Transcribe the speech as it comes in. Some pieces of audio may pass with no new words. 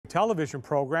television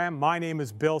program. My name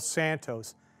is Bill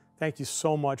Santos. Thank you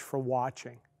so much for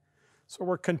watching. So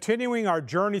we're continuing our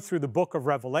journey through the book of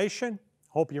Revelation.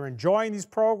 Hope you're enjoying these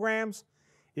programs.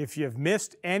 If you've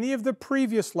missed any of the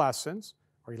previous lessons,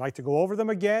 or you'd like to go over them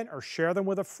again or share them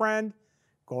with a friend,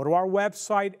 go to our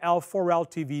website,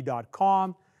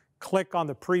 l4ltv.com, click on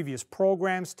the previous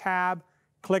programs tab,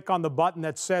 click on the button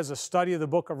that says a study of the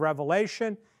book of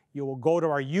Revelation. You will go to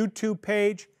our YouTube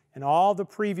page, and all the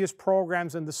previous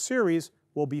programs in the series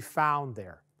will be found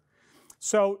there.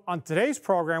 So on today's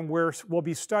program, we'll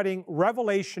be studying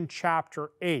Revelation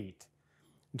chapter 8.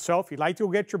 And so if you'd like to go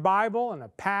get your Bible and a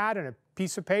pad and a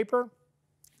piece of paper,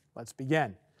 let's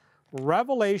begin.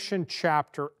 Revelation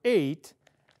chapter 8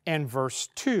 and verse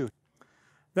 2.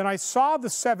 Then I saw the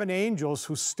 7 angels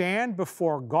who stand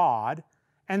before God,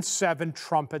 and 7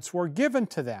 trumpets were given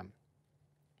to them.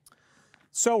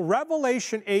 So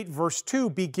Revelation 8 verse 2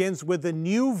 begins with a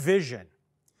new vision.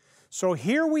 So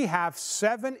here we have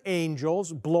 7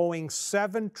 angels blowing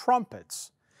 7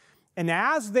 trumpets. And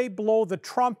as they blow the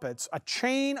trumpets, a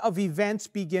chain of events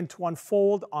begin to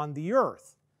unfold on the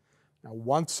earth. Now,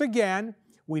 once again,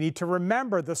 we need to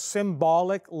remember the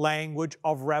symbolic language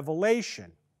of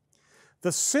Revelation.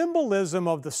 The symbolism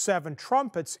of the 7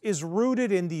 trumpets is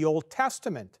rooted in the Old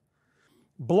Testament.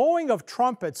 Blowing of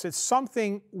trumpets is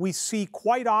something we see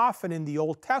quite often in the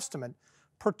Old Testament,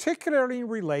 particularly in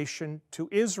relation to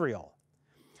Israel.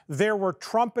 There were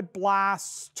trumpet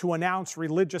blasts to announce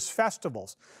religious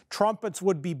festivals. Trumpets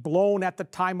would be blown at the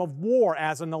time of war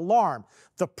as an alarm.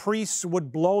 The priests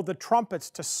would blow the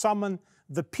trumpets to summon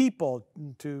the people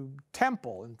to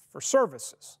temple and for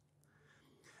services.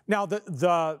 Now,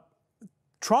 the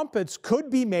trumpets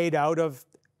could be made out of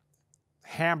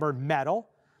hammered metal,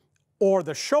 or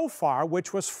the shofar,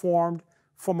 which was formed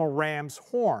from a ram's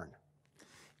horn.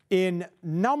 In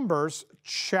Numbers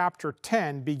chapter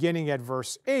 10, beginning at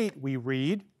verse 8, we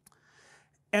read,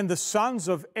 "And the sons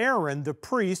of Aaron, the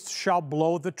priests, shall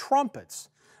blow the trumpets.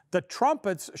 The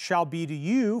trumpets shall be to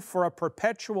you for a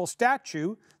perpetual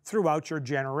statute throughout your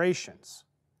generations.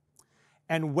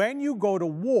 And when you go to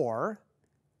war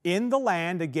in the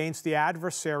land against the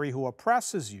adversary who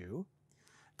oppresses you,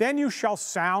 then you shall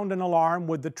sound an alarm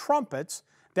with the trumpets,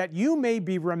 that you may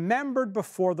be remembered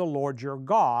before the Lord your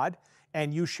God,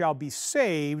 and you shall be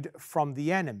saved from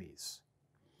the enemies.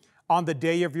 On the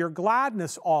day of your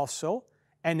gladness also,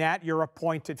 and at your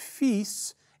appointed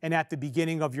feasts, and at the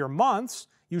beginning of your months,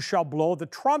 you shall blow the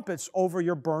trumpets over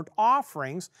your burnt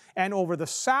offerings and over the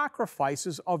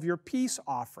sacrifices of your peace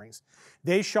offerings.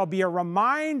 They shall be a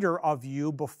reminder of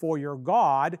you before your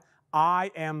God.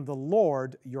 I am the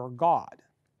Lord your God."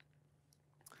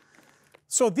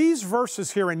 So these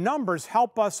verses here in Numbers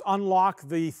help us unlock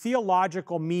the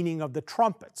theological meaning of the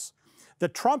trumpets. The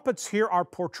trumpets here are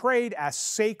portrayed as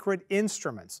sacred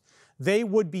instruments. They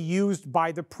would be used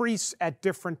by the priests at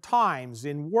different times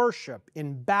in worship,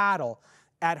 in battle,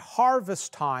 at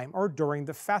harvest time, or during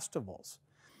the festivals.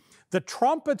 The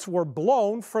trumpets were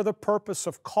blown for the purpose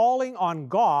of calling on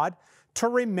God to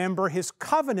remember His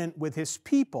covenant with His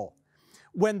people.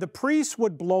 When the priests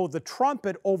would blow the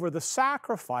trumpet over the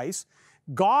sacrifice,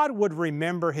 God would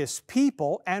remember His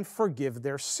people and forgive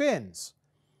their sins.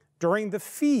 During the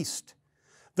feast,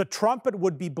 the trumpet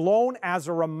would be blown as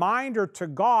a reminder to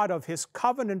God of His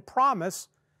covenant promise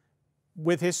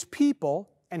with His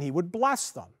people, and He would bless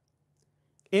them.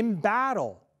 In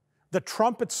battle, the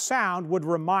trumpet sound would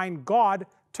remind God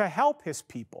to help His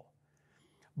people.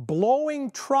 Blowing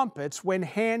trumpets went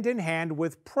hand in hand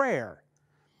with prayer.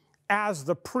 As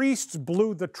the priests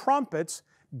blew the trumpets,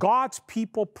 God's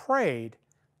people prayed,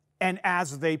 and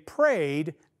as they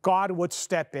prayed, God would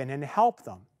step in and help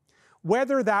them.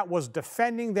 Whether that was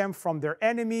defending them from their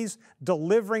enemies,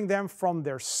 delivering them from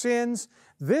their sins,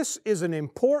 this is an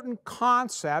important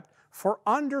concept for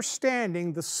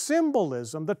understanding the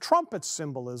symbolism, the trumpet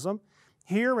symbolism,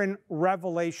 here in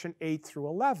Revelation 8 through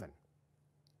 11.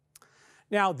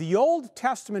 Now, the Old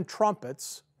Testament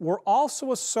trumpets were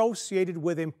also associated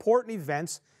with important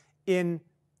events in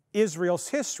Israel's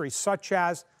history, such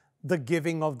as the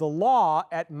giving of the law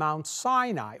at Mount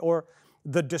Sinai or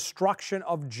the destruction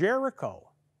of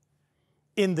Jericho.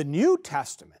 In the New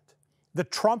Testament, the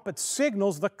trumpet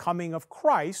signals the coming of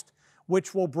Christ,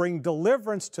 which will bring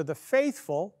deliverance to the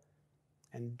faithful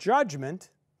and judgment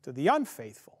to the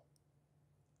unfaithful.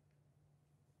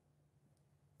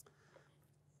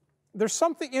 There's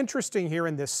something interesting here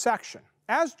in this section.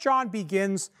 As John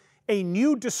begins a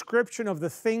new description of the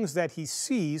things that he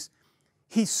sees,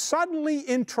 he suddenly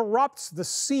interrupts the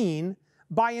scene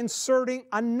by inserting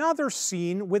another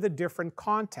scene with a different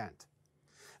content.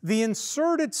 The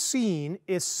inserted scene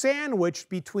is sandwiched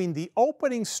between the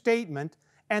opening statement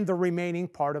and the remaining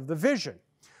part of the vision.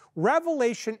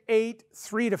 Revelation 8,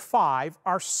 3-5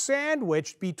 are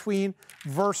sandwiched between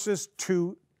verses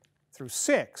 2 through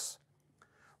 6.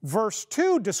 Verse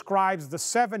 2 describes the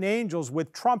 7 angels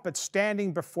with trumpets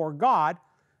standing before God,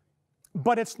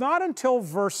 but it's not until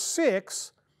verse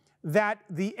 6 that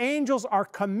the angels are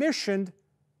commissioned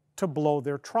to blow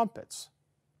their trumpets.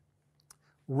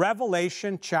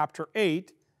 Revelation chapter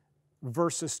 8,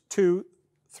 verses 2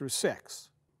 through 6.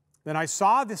 Then I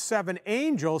saw the 7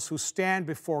 angels who stand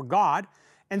before God,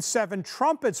 and 7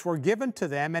 trumpets were given to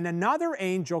them, and another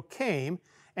angel came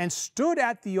and stood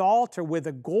at the altar with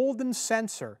a golden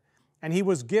censer, and he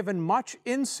was given much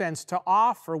incense to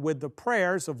offer with the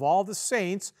prayers of all the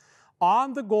saints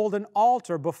on the golden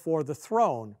altar before the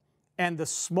throne. And the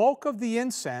smoke of the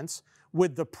incense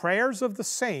with the prayers of the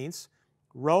saints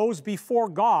rose before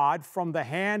God from the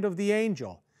hand of the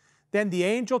angel. Then the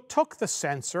angel took the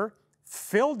censer,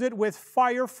 filled it with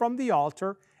fire from the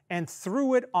altar, and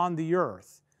threw it on the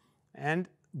earth. And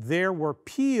there were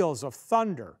peals of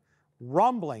thunder,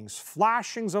 rumblings,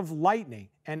 flashings of lightning,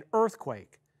 and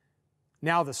earthquake.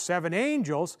 Now the 7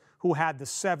 angels who had the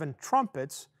 7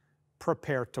 trumpets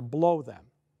prepared to blow them.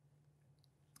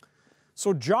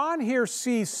 So John here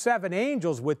sees 7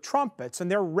 angels with trumpets,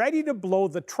 and they're ready to blow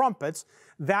the trumpets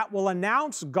that will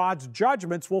announce God's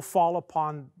judgments will fall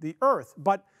upon the earth.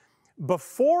 But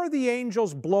before the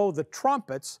angels blow the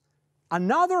trumpets,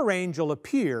 another angel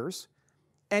appears,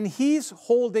 and he's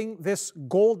holding this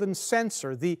golden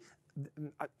censer,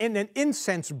 in an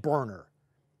incense burner,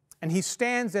 and he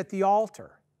stands at the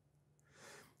altar.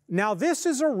 Now this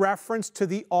is a reference to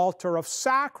the altar of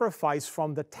sacrifice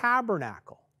from the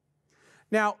tabernacle.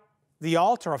 Now, the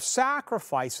altar of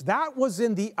sacrifice, that was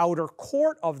in the outer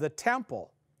court of the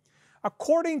temple.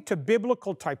 According to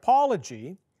biblical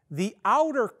typology, the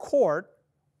outer court,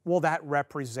 well, that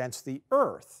represents the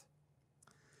earth.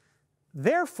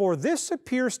 Therefore, this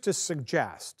appears to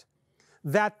suggest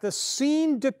that the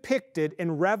scene depicted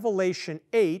in Revelation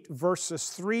 8, verses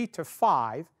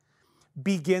 3-5,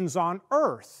 begins on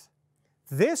earth.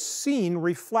 This scene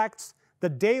reflects the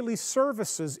daily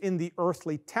services in the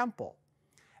earthly temple.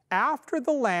 After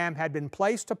the lamb had been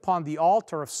placed upon the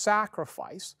altar of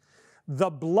sacrifice, the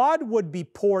blood would be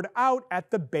poured out at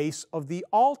the base of the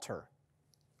altar.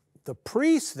 The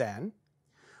priest then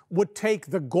would take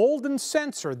the golden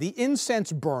censer, the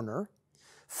incense burner,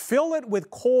 fill it with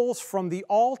coals from the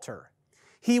altar.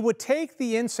 He would take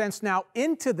the incense now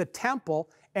into the temple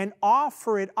and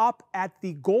offer it up at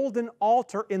the golden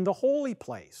altar in the holy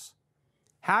place.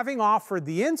 Having offered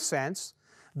the incense,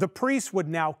 the priest would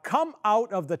now come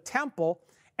out of the temple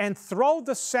and throw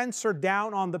the censer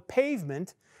down on the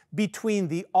pavement between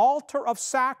the altar of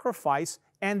sacrifice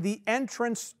and the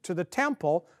entrance to the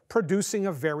temple, producing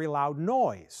a very loud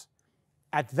noise.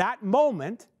 At that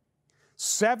moment,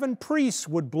 7 priests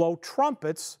would blow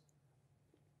trumpets,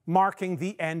 marking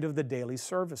the end of the daily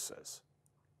services.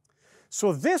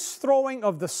 So this throwing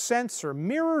of the censer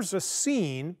mirrors a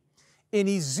scene in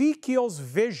Ezekiel's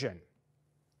vision.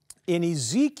 In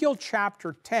Ezekiel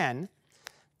chapter 10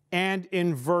 and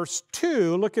in verse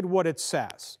 2, look at what it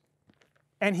says.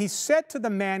 And he said to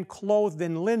the man clothed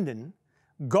in linen,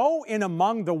 "Go in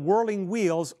among the whirling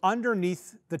wheels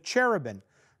underneath the cherubim.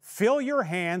 Fill your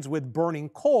hands with burning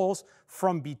coals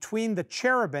from between the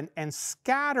cherubim and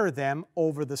scatter them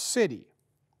over the city."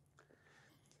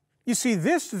 You see,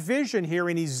 this vision here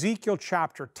in Ezekiel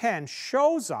chapter 10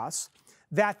 shows us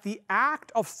that the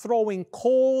act of throwing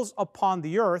coals upon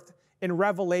the earth in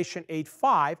Revelation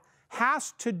 8:5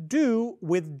 has to do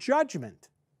with judgment.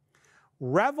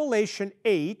 Revelation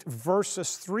 8,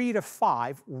 verses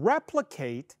 3-5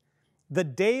 replicate the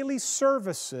daily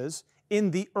services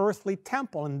in the earthly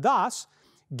temple, and thus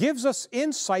gives us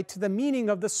insight to the meaning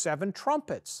of the 7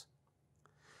 trumpets.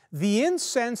 The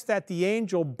incense that the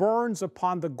angel burns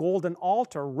upon the golden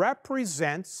altar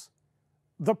represents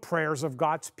the prayers of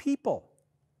God's people.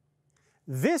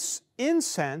 This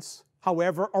incense,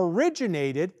 however,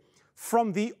 originated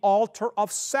from the altar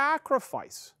of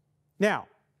sacrifice. Now,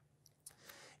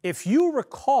 if you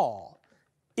recall,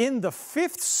 in the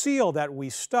 5th seal that we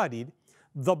studied,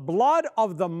 the blood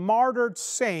of the martyred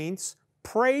saints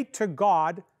prayed to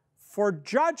God for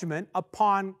judgment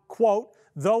upon, quote,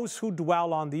 those who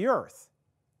dwell on the earth.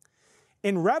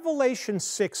 In Revelation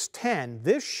 6:10,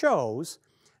 this shows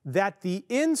that the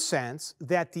incense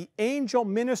that the angel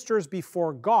ministers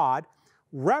before God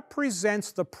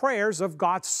represents the prayers of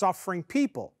God's suffering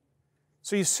people.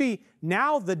 So you see,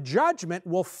 now the judgment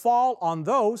will fall on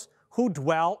those who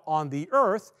dwell on the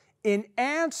earth in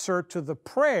answer to the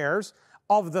prayers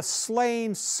of the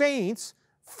slain saints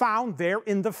found there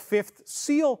in the fifth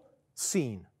seal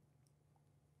scene.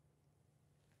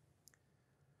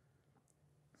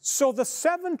 So the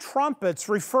seven trumpets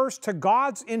refers to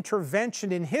God's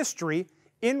intervention in history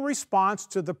in response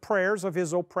to the prayers of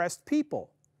his oppressed people.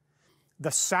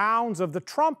 The sounds of the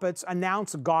trumpets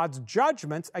announce God's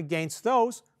judgments against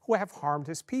those who have harmed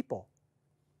his people.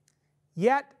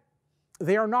 Yet,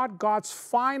 they are not God's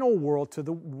final word to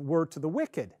the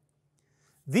wicked.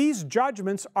 These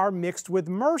judgments are mixed with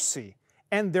mercy,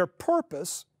 and their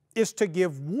purpose is to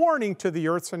give warning to the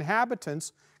earth's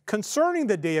inhabitants concerning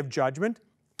the day of judgment,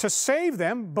 to save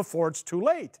them before it's too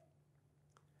late.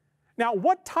 Now,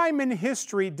 what time in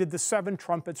history did the seven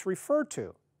trumpets refer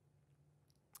to?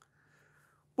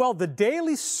 Well, the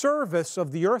daily service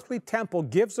of the earthly temple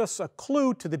gives us a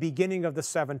clue to the beginning of the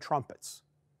seven trumpets.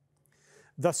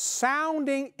 The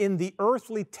sounding in the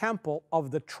earthly temple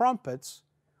of the trumpets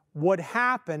would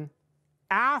happen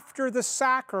after the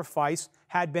sacrifice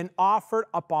had been offered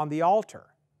upon the altar.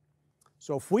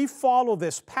 So if we follow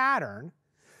this pattern,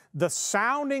 the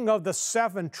sounding of the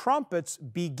seven trumpets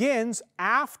begins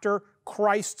after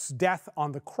Christ's death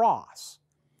on the cross.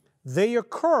 They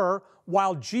occur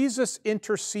while Jesus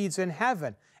intercedes in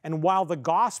heaven and while the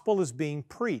gospel is being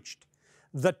preached.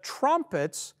 The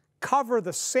trumpets cover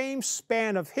the same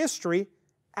span of history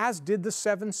as did the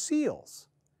seven seals.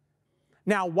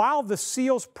 Now, while the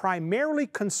seals primarily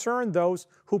concern those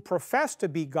who profess to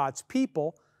be God's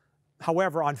people,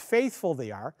 however unfaithful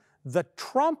they are, the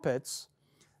trumpets,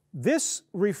 this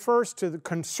refers to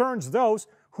concerns those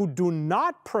who do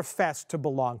not profess to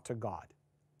belong to God.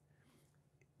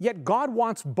 Yet God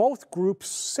wants both groups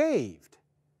saved.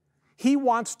 He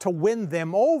wants to win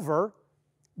them over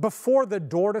before the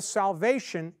door to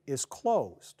salvation is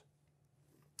closed.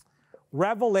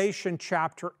 Revelation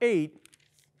chapter 8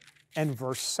 and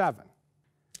verse 7.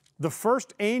 The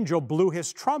first angel blew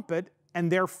his trumpet,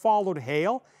 and there followed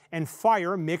hail and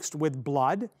fire mixed with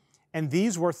blood, and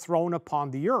these were thrown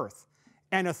upon the earth.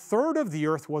 And a third of the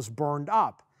earth was burned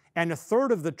up, and a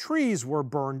third of the trees were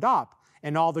burned up,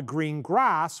 and all the green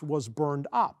grass was burned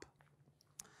up.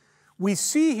 We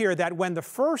see here that when the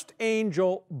first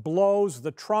angel blows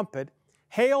the trumpet,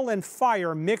 hail and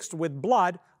fire mixed with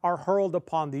blood are hurled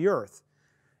upon the earth.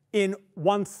 In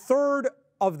 1/3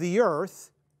 of the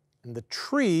earth, and the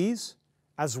trees,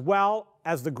 as well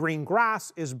as the green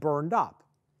grass, is burned up.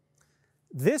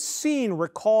 This scene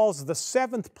recalls the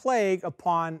seventh plague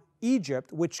upon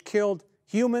Egypt, which killed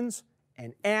humans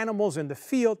and animals in the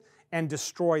field and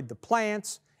destroyed the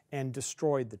plants and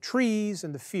destroyed the trees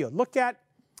in the field. Look at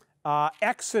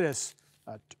Exodus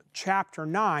chapter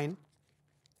 9,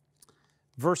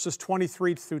 verses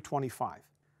 23 through 25.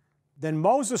 Then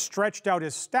Moses stretched out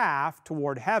his staff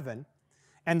toward heaven,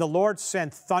 and the Lord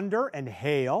sent thunder and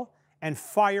hail, and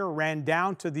fire ran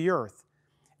down to the earth.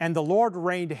 And the Lord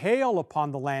rained hail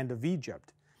upon the land of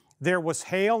Egypt. There was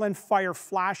hail and fire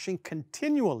flashing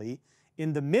continually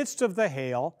in the midst of the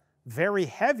hail, very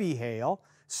heavy hail,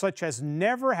 such as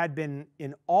never had been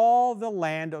in all the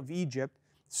land of Egypt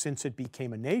since it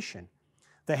became a nation.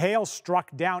 The hail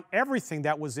struck down everything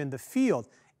that was in the field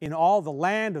in all the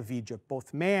land of Egypt,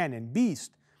 both man and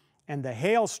beast. And the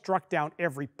hail struck down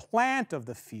every plant of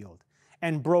the field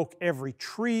and broke every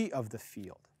tree of the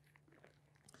field.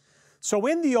 So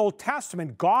in the Old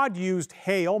Testament, God used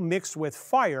hail mixed with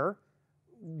fire,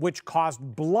 which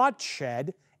caused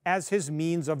bloodshed, as his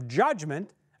means of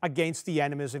judgment against the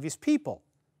enemies of his people.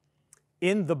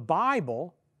 In the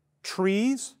Bible,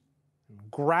 trees,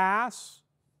 grass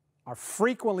are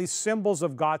frequently symbols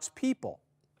of God's people.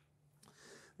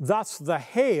 Thus, the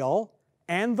hail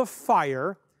and the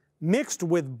fire mixed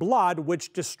with blood,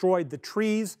 which destroyed the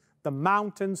trees, the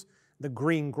mountains, the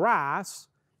green grass,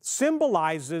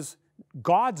 symbolizes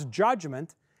God's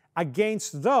judgment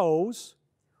against those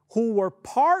who were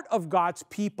part of God's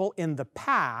people in the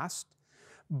past,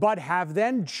 but have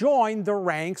then joined the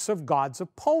ranks of God's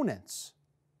opponents.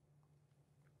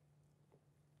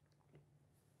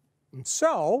 And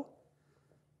so,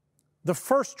 the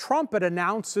first trumpet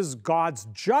announces God's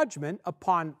judgment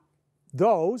upon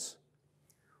those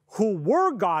who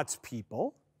were God's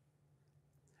people,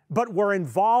 but were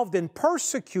involved in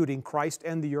persecuting Christ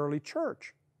and the early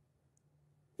church.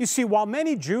 You see, while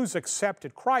many Jews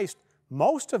accepted Christ,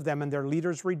 most of them and their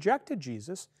leaders rejected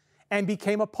Jesus and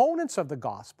became opponents of the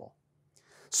gospel.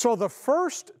 So the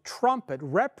first trumpet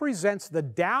represents the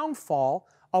downfall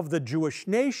of the Jewish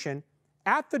nation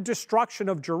at the destruction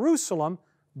of Jerusalem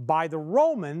by the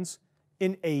Romans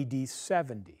in AD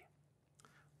 70.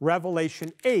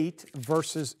 Revelation 8,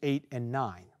 verses 8 and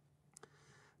 9.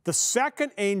 The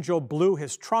second angel blew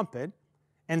his trumpet,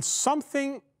 and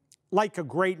something like a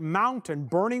great mountain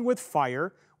burning with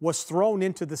fire was thrown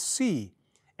into the sea,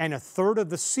 and a third of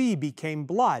the sea became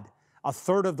blood. A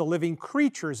third of the living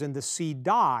creatures in the sea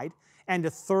died, and a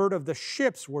third of the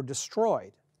ships were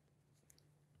destroyed.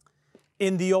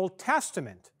 In the Old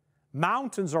Testament,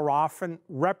 mountains are often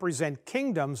represent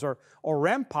kingdoms or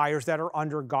empires that are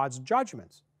under God's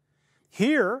judgments.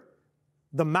 Here,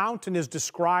 the mountain is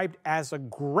described as a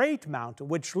great mountain,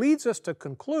 which leads us to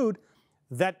conclude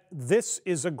that this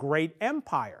is a great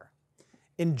empire.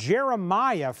 In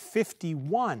Jeremiah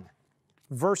 51,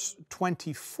 verse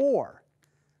 24,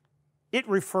 it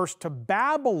refers to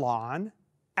Babylon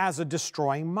as a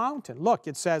destroying mountain. Look,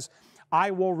 it says,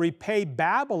 I will repay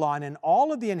Babylon and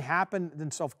all of the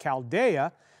inhabitants of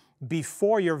Chaldea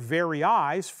before your very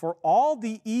eyes for all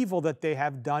the evil that they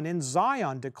have done in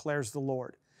Zion, declares the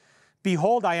Lord.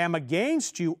 Behold, I am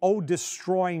against you, O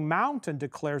destroying mountain,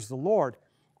 declares the Lord,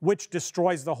 which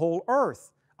destroys the whole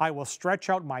earth. I will stretch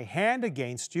out my hand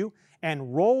against you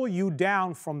and roll you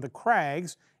down from the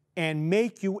crags and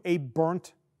make you a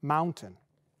burnt mountain.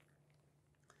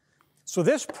 So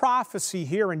this prophecy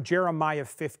here in Jeremiah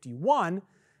 51,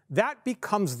 that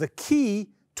becomes the key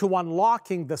to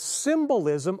unlocking the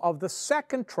symbolism of the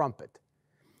second trumpet.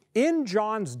 In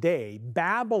John's day,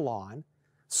 Babylon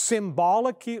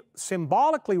symbolically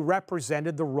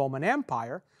represented the Roman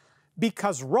Empire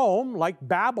because Rome, like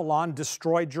Babylon,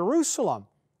 destroyed Jerusalem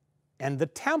and the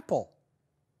temple,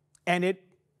 and it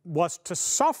was to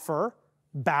suffer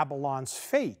Babylon's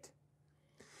fate.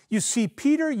 You see,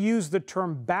 Peter used the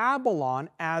term Babylon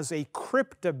as a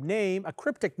cryptic name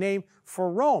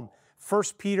for Rome. 1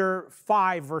 Peter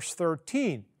 5, verse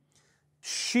 13.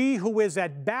 She who is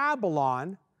at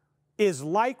Babylon is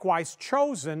likewise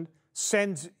chosen,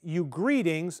 sends you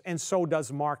greetings, and so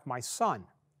does Mark, my son.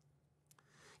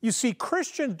 You see,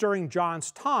 Christians during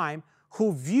John's time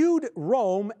who viewed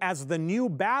Rome as the new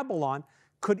Babylon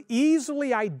could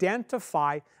easily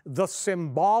identify the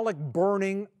symbolic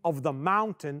burning of the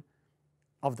mountain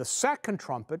of the second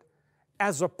trumpet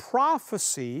as a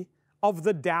prophecy of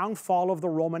the downfall of the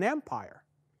Roman Empire.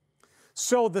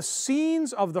 So the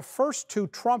scenes of the first two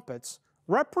trumpets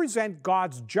represent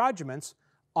God's judgments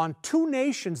on two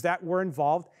nations that were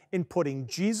involved in putting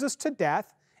Jesus to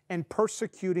death and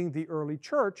persecuting the early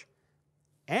church,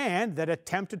 and that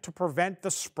attempted to prevent the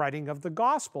spreading of the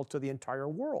gospel to the entire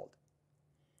world.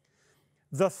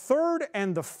 The third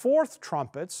and the fourth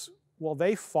trumpets, well,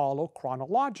 they follow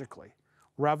chronologically.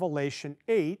 Revelation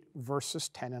 8, verses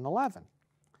 10 and 11.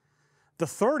 The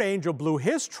third angel blew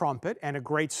his trumpet, and a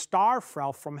great star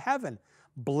fell from heaven,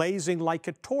 blazing like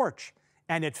a torch,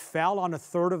 and it fell on a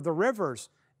third of the rivers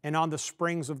and on the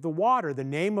springs of the water. The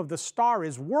name of the star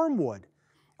is Wormwood.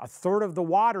 A third of the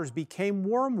waters became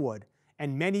wormwood,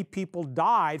 and many people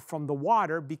died from the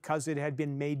water because it had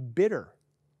been made bitter.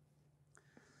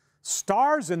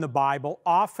 Stars in the Bible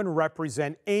often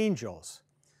represent angels.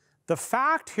 The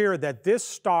fact here that this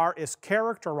star is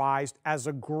characterized as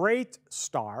a great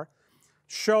star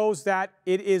shows that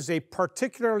it is a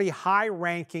particularly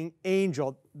high-ranking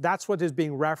angel. That's what is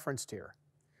being referenced here.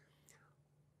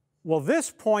 Well, this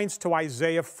points to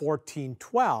Isaiah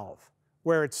 14:12,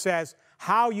 where it says,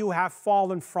 how you have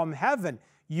fallen from heaven,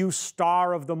 you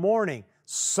star of the morning,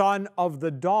 son of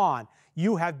the dawn.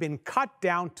 You have been cut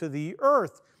down to the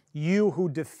earth, you who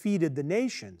defeated the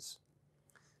nations.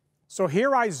 So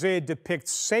here Isaiah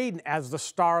depicts Satan as the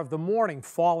star of the morning,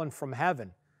 fallen from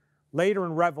heaven. Later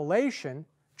in Revelation,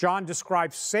 John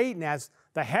describes Satan as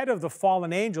the head of the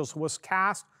fallen angels who was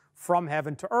cast from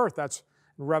heaven to earth. That's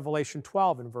in Revelation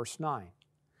 12 and verse 9.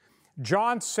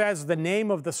 John says the name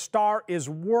of the star is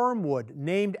wormwood,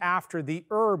 named after the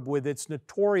herb with its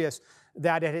notorious,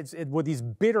 with these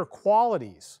bitter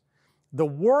qualities. The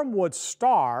wormwood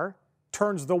star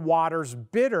turns the waters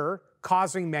bitter,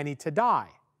 causing many to die.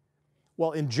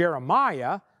 Well, in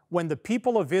Jeremiah, when the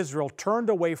people of Israel turned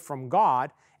away from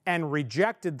God and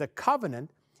rejected the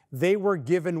covenant, they were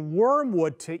given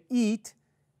wormwood to eat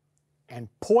and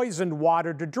poisoned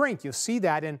water to drink. You see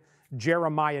that in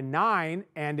Jeremiah 9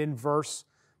 and in verse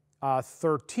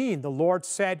 13. The Lord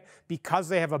said, because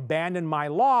they have abandoned my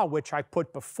law, which I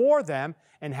put before them,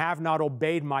 and have not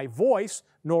obeyed my voice,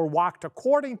 nor walked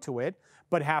according to it,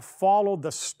 but have followed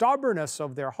the stubbornness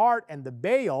of their heart and the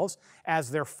Baals,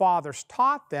 as their fathers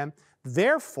taught them.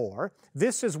 Therefore,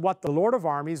 this is what the Lord of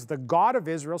armies, the God of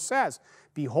Israel, says,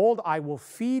 behold, I will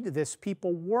feed this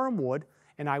people wormwood,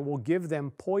 and I will give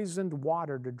them poisoned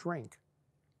water to drink.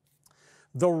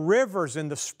 The rivers and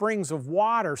the springs of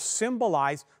water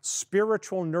symbolize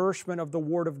spiritual nourishment of the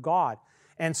Word of God.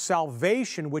 and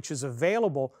salvation which is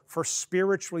available for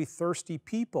spiritually thirsty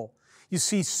people. You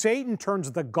see, Satan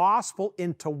turns the gospel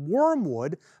into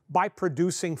wormwood by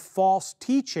producing false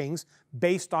teachings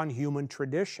based on human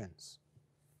traditions.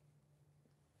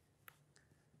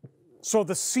 So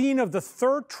the scene of the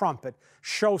third trumpet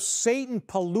shows Satan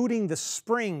polluting the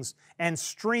springs and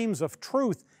streams of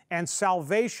truth and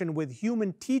salvation with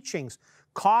human teachings,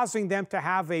 causing them to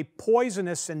have a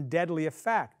poisonous and deadly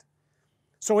effect.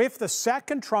 So if the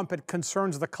second trumpet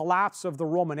concerns the collapse of the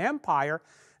Roman Empire,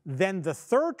 then the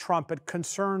third trumpet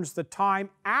concerns the time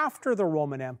after the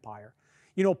Roman Empire.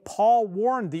 You know, Paul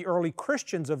warned the early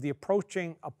Christians of the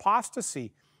approaching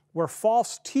apostasy, where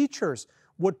false teachers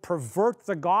would pervert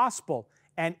the gospel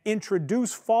and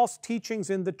introduce false teachings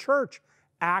in the church.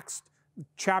 Acts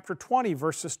chapter 20,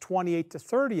 verses 28 to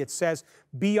 30, it says,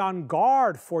 "Be on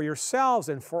guard for yourselves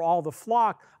and for all the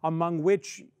flock among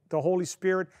which the Holy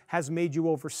Spirit has made you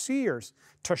overseers,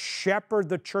 to shepherd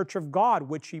the church of God,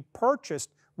 which He purchased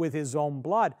with His own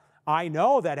blood. I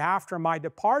know that after my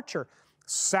departure,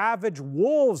 savage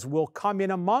wolves will come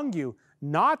in among you,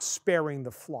 not sparing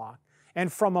the flock.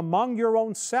 And from among your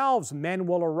own selves men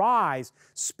will arise,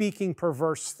 speaking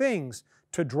perverse things,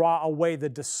 to draw away the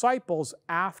disciples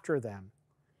after them."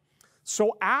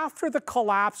 So after the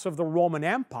collapse of the Roman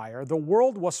Empire, the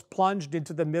world was plunged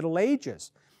into the Middle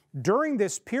Ages. During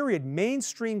this period,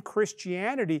 mainstream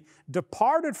Christianity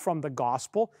departed from the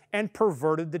gospel and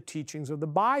perverted the teachings of the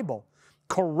Bible.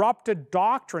 Corrupted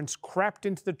doctrines crept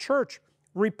into the church,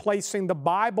 replacing the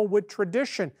Bible with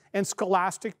tradition and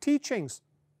scholastic teachings.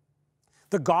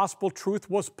 The gospel truth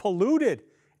was polluted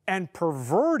and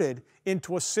perverted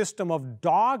into a system of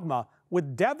dogma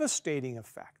with devastating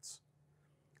effects.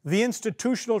 The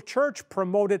institutional church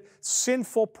promoted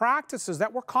sinful practices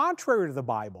that were contrary to the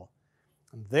Bible.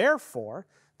 And therefore,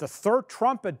 the third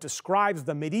trumpet describes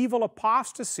the medieval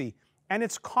apostasy and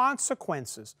its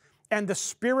consequences, and the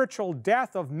spiritual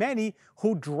death of many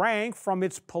who drank from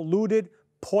its polluted,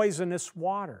 poisonous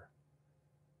water.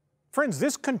 Friends,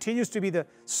 this continues to be the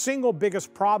single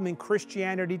biggest problem in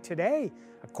Christianity today,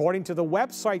 according to the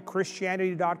website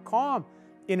Christianity.com,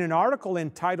 in an article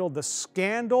entitled "The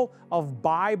Scandal of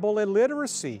Bible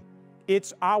Illiteracy."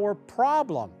 It's our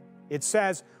problem. It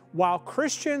says, while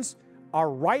Christians are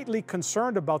rightly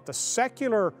concerned about the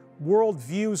secular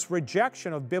worldview's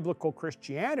rejection of biblical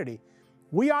Christianity,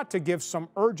 we ought to give some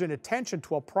urgent attention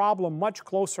to a problem much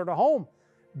closer to home: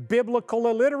 biblical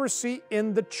illiteracy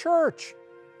in the church.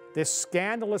 This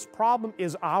scandalous problem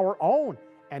is our own,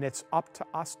 and it's up to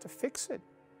us to fix it.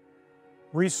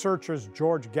 Researchers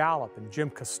George Gallup and Jim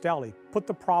Castelli put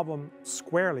the problem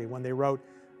squarely when they wrote,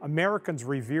 "Americans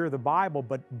revere the Bible,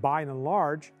 but by and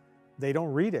large, they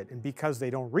don't read it. And because they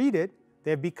don't read it,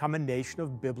 they have become a nation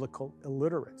of biblical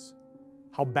illiterates."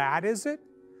 How bad is it?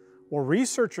 Well,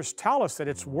 researchers tell us that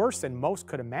it's worse than most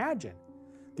could imagine.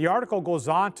 The article goes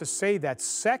on to say that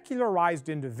secularized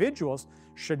individuals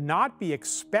should not be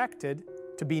expected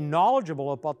to be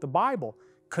knowledgeable about the Bible.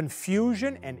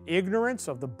 Confusion and ignorance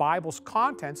of the Bible's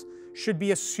contents should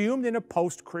be assumed in a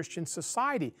post-Christian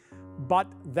society, but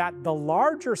that the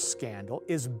larger scandal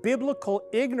is biblical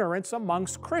ignorance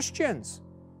amongst Christians.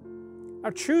 Now,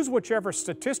 choose whichever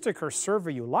statistic or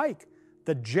survey you like.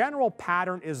 The general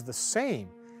pattern is the same.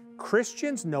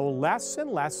 Christians know less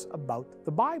and less about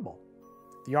the Bible.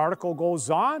 The article goes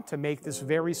on to make this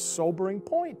very sobering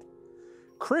point.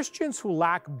 Christians who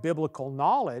lack biblical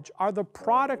knowledge are the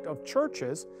product of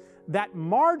churches that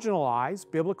marginalize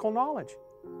biblical knowledge.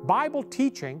 Bible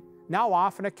teaching now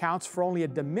often accounts for only a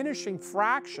diminishing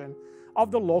fraction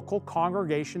of the local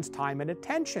congregation's time and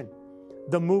attention.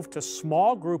 The move to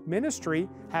small group ministry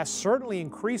has certainly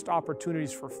increased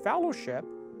opportunities for fellowship,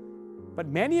 but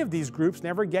many of these groups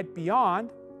never get beyond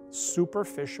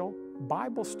superficial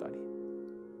Bible study.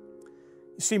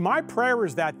 You see, my prayer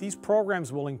is that these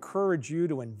programs will encourage you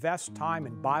to invest time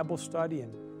in Bible study,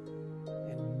 and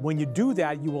when you do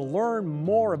that, you will learn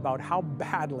more about how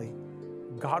badly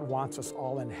God wants us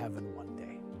all in heaven one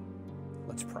day.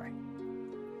 Let's pray.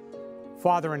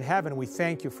 Father in heaven, we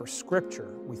thank you for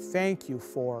Scripture. We thank you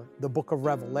for the book of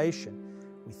Revelation.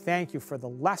 We thank you for the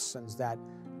lessons that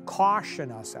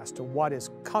caution us as to what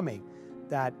is coming,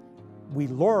 that we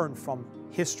learn from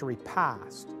history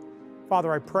past.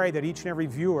 Father, I pray that each and every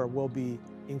viewer will be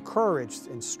encouraged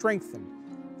and strengthened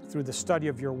through the study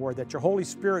of your word, that your Holy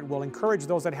Spirit will encourage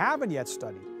those that haven't yet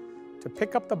studied to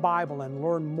pick up the Bible and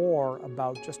learn more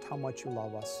about just how much you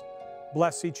love us.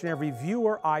 Bless each and every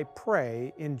viewer, I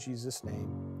pray, in Jesus' name.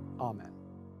 Amen.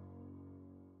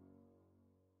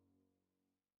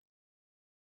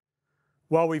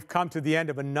 Well, we've come to the end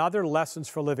of another Lessons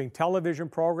for Living television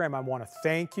program. I want to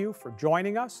thank you for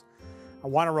joining us. I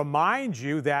want to remind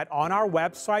you that on our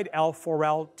website,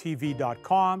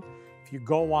 l4ltv.com, if you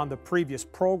go on the previous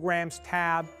programs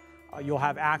tab, you'll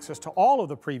have access to all of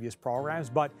the previous programs.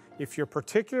 But if you're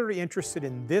particularly interested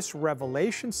in this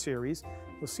Revelation series,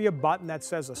 you'll see a button that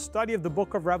says A Study of the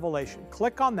Book of Revelation.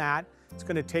 Click on that. It's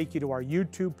going to take you to our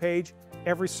YouTube page.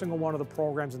 Every single one of the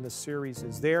programs in this series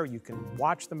is there. You can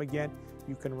watch them again.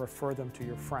 You can refer them to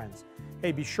your friends.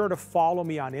 Hey, be sure to follow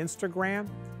me on Instagram,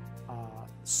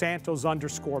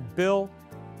 Santos_Bill.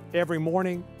 Every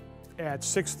morning at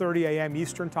 6:30 a.m.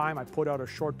 Eastern Time, I put out a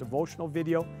short devotional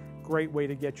video. Great way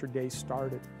to get your day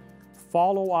started.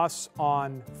 Follow us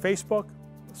on Facebook.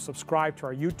 Subscribe to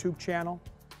our YouTube channel.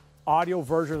 Audio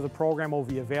version of the program will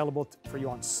be available for you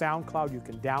on SoundCloud. You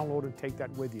can download and take that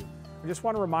with you. I just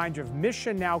want to remind you of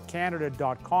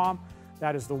missionnowcanada.com.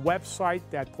 That is the website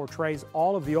that portrays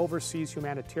all of the overseas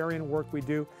humanitarian work we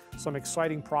do. Some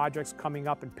exciting projects coming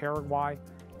up in Paraguay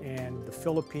and the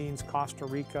Philippines, Costa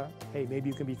Rica. Hey, maybe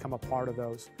you can become a part of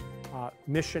those.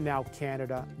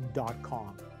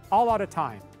 missionnowcanada.com. All out of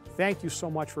time. Thank you so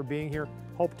much for being here.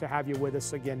 Hope to have you with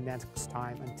us again next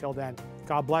time. Until then,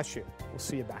 God bless you. We'll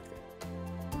see you back there.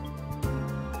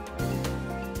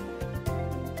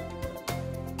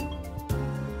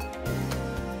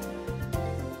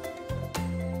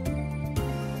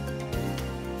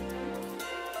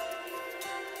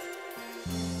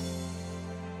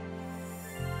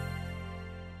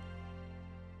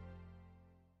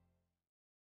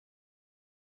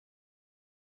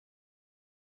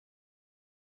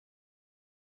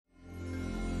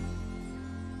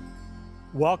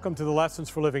 Welcome to the Lessons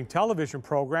for Living television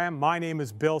program. My name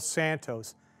is Bill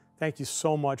Santos. Thank you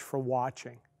so much for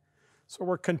watching. So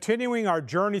we're continuing our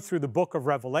journey through the book of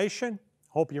Revelation.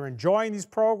 Hope you're enjoying these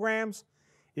programs.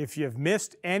 If you've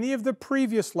missed any of the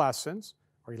previous lessons,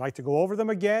 or you'd like to go over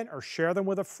them again or share them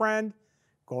with a friend,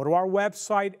 go to our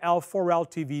website,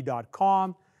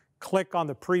 l4ltv.com, click on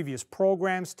the previous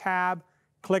programs tab,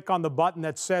 click on the button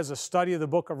that says A Study of the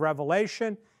Book of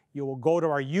Revelation. You will go to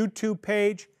our YouTube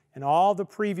page, and all the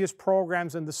previous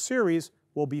programs in the series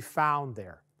will be found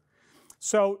there.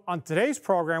 So on today's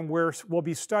program, we'll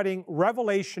be studying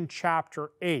Revelation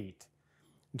chapter 8.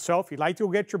 And so if you'd like to go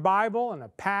get your Bible and a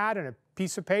pad and a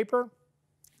piece of paper,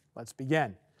 let's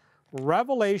begin.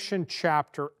 Revelation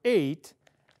chapter 8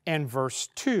 and verse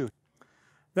 2.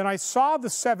 Then I saw the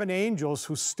 7 angels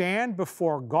who stand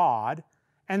before God,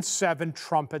 and 7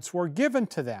 trumpets were given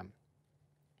to them.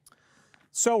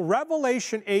 So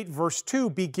Revelation 8 verse 2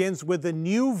 begins with a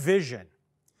new vision.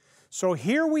 So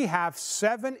here we have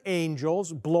 7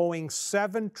 angels blowing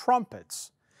 7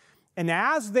 trumpets. And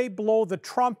as they blow the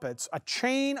trumpets, a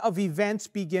chain of events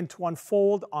begin to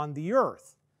unfold on the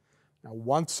earth. Now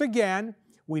once again,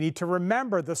 we need to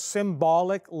remember the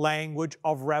symbolic language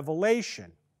of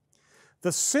Revelation.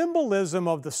 The symbolism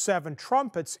of the 7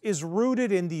 trumpets is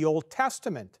rooted in the Old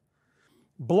Testament.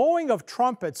 Blowing of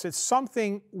trumpets is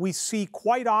something we see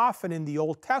quite often in the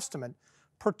Old Testament,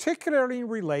 particularly in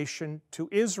relation to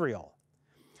Israel.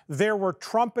 There were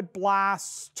trumpet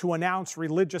blasts to announce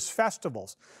religious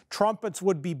festivals. Trumpets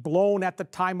would be blown at the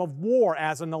time of war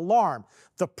as an alarm.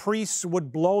 The priests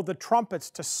would blow the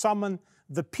trumpets to summon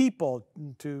the people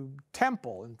to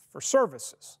temple and for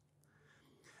services.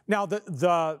 Now,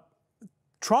 the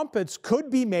trumpets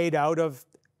could be made out of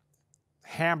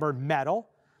hammered metal,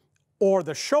 or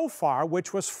the shofar,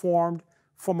 which was formed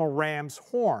from a ram's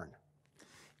horn.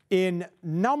 In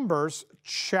Numbers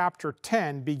chapter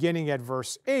 10, beginning at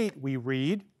verse 8, we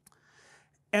read,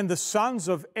 "And the sons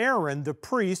of Aaron, the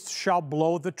priests, shall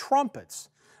blow the trumpets.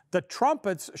 The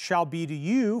trumpets shall be to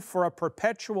you for a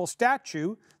perpetual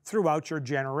statute throughout your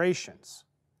generations.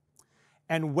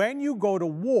 And when you go to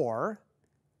war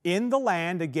in the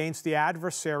land against the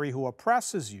adversary who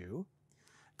oppresses you,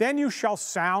 then you shall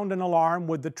sound an alarm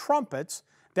with the trumpets,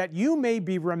 that you may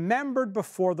be remembered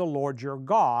before the Lord your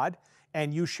God,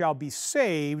 and you shall be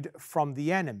saved from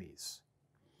the enemies.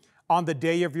 On the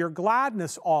day of your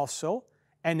gladness also,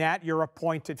 and at your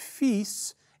appointed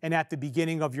feasts, and at the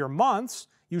beginning of your months,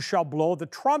 you shall blow the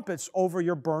trumpets over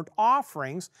your burnt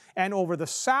offerings and over the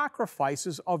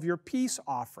sacrifices of your peace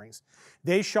offerings.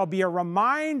 They shall be a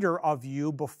reminder of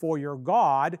you before your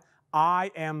God. I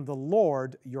am the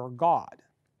Lord your God."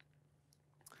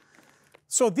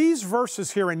 So these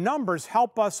verses here in Numbers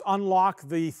help us unlock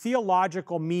the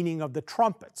theological meaning of the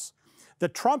trumpets. The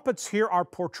trumpets here are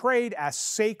portrayed as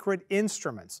sacred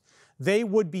instruments. They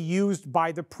would be used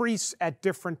by the priests at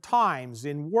different times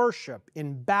in worship,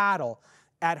 in battle,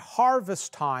 at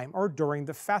harvest time, or during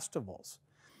the festivals.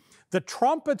 The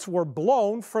trumpets were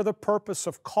blown for the purpose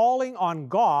of calling on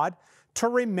God to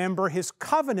remember His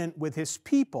covenant with His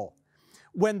people.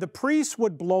 When the priest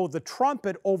would blow the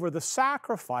trumpet over the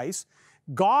sacrifice,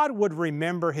 God would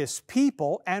remember His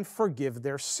people and forgive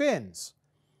their sins.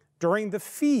 During the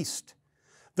feast,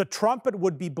 the trumpet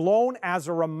would be blown as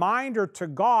a reminder to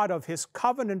God of His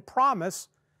covenant promise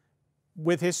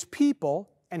with His people,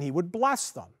 and He would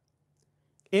bless them.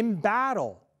 In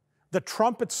battle, the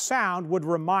trumpet sound would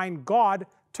remind God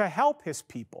to help His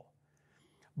people.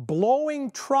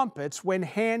 Blowing trumpets went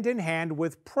hand in hand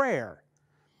with prayer.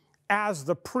 As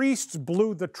the priests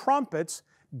blew the trumpets,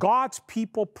 God's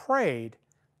people prayed,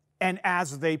 and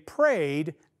as they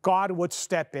prayed, God would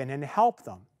step in and help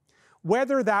them.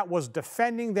 Whether that was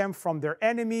defending them from their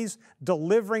enemies,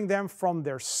 delivering them from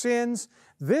their sins,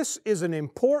 this is an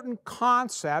important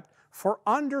concept for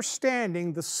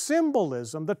understanding the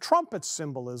symbolism, the trumpet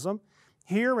symbolism,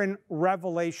 here in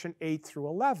Revelation 8 through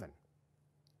 11.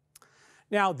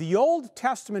 Now, the Old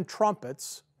Testament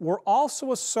trumpets were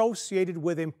also associated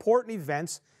with important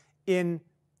events in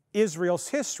Israel's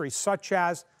history, such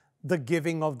as the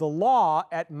giving of the law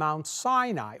at Mount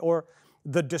Sinai or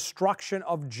the destruction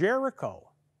of Jericho.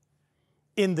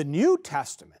 In the New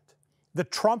Testament, the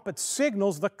trumpet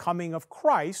signals the coming of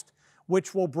Christ,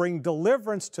 which will bring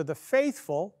deliverance to the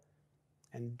faithful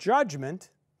and judgment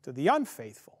to the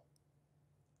unfaithful.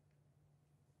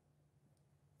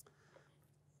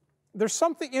 There's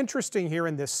something interesting here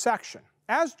in this section.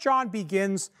 As John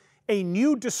begins a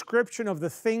new description of the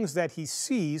things that he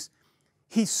sees,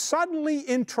 he suddenly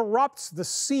interrupts the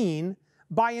scene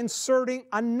by inserting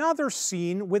another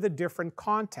scene with a different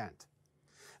content.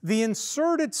 The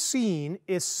inserted scene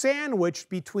is sandwiched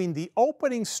between the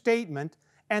opening statement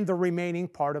and the remaining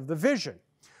part of the vision.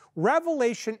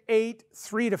 Revelation 8,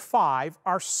 3-5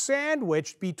 are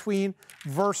sandwiched between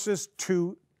verses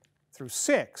 2 through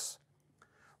 6.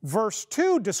 Verse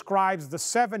 2 describes the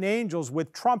 7 angels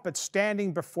with trumpets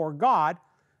standing before God,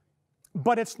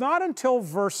 but it's not until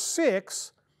verse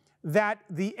 6 that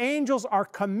the angels are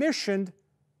commissioned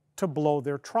to blow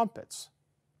their trumpets.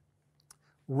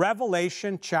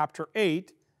 Revelation chapter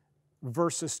 8,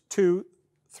 verses 2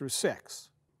 through 6.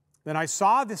 Then I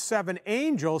saw the 7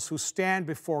 angels who stand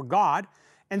before God,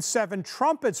 and 7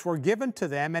 trumpets were given to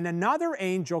them, and another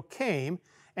angel came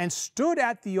and stood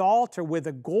at the altar with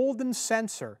a golden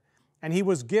censer, and he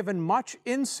was given much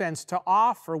incense to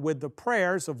offer with the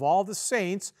prayers of all the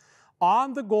saints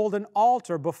on the golden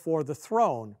altar before the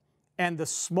throne. And the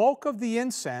smoke of the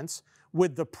incense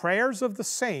with the prayers of the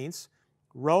saints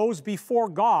rose before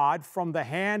God from the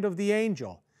hand of the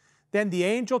angel. Then the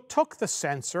angel took the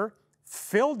censer,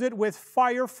 filled it with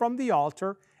fire from the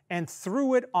altar, and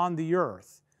threw it on the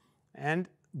earth. And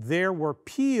there were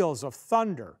peals of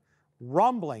thunder,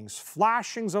 rumblings,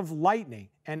 flashings of lightning,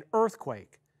 and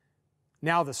earthquake.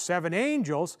 Now the 7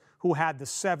 angels who had the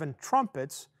 7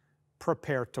 trumpets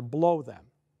prepared to blow them.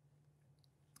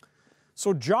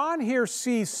 So John here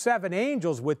sees 7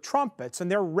 angels with trumpets,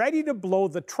 and they're ready to blow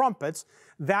the trumpets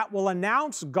that will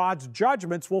announce God's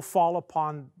judgments will fall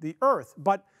upon the earth.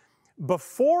 But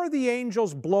before the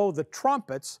angels blow the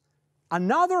trumpets,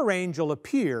 another angel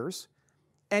appears,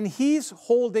 and he's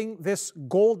holding this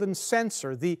golden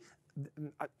censer,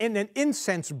 in an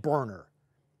incense burner,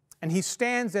 and he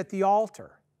stands at the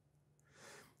altar.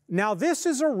 Now, this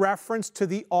is a reference to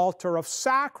the altar of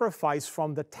sacrifice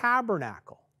from the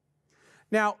tabernacle.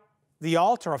 Now, the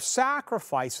altar of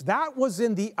sacrifice, that was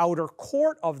in the outer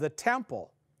court of the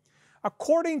temple.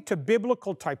 According to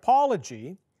biblical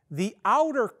typology, the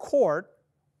outer court,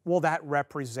 well, that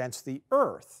represents the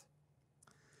earth.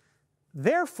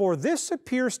 Therefore, this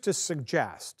appears to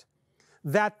suggest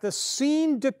that the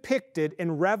scene depicted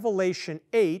in Revelation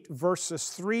 8, verses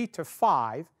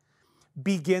 3-5,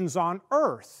 begins on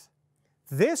earth.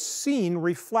 This scene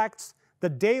reflects the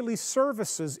daily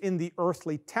services in the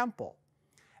earthly temple.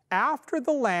 After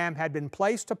the lamb had been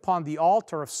placed upon the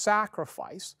altar of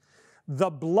sacrifice, the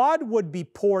blood would be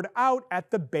poured out at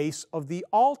the base of the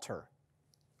altar.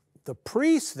 The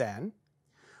priest then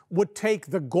would take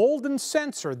the golden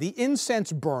censer, the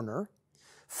incense burner,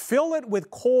 fill it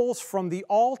with coals from the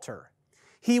altar.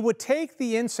 He would take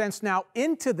the incense now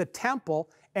into the temple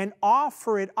and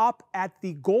offer it up at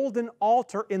the golden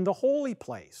altar in the holy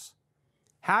place.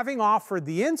 Having offered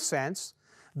the incense,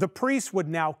 the priest would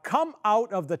now come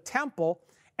out of the temple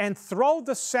and throw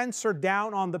the censer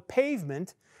down on the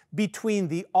pavement between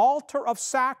the altar of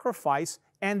sacrifice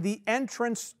and the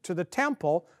entrance to the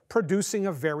temple, producing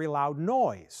a very loud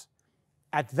noise.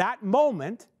 At that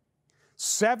moment,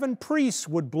 7 priests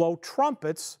would blow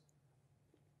trumpets,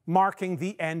 marking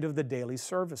the end of the daily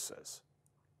services.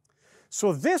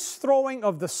 So this throwing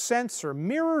of the censer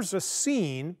mirrors a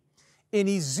scene in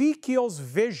Ezekiel's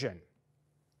vision.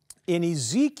 In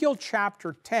Ezekiel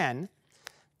chapter 10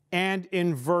 and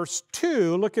in verse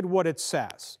 2, look at what it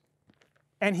says.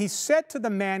 And he said to the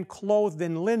man clothed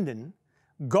in linen,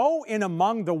 go in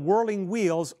among the whirling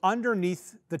wheels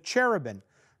underneath the cherubim.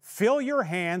 Fill your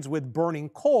hands with burning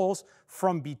coals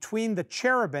from between the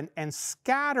cherubim and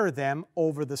scatter them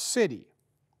over the city.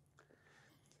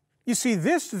 You see,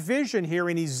 this vision here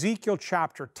in Ezekiel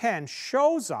chapter 10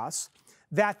 shows us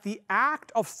that the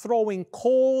act of throwing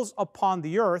coals upon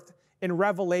the earth in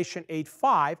Revelation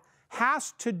 8:5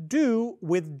 has to do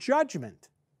with judgment.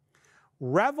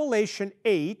 Revelation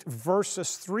 8,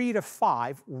 verses 3 to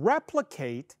 5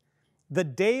 replicate the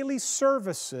daily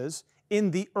services in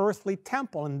the earthly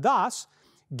temple, and thus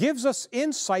gives us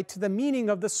insight to the meaning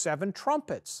of the 7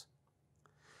 trumpets.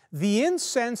 The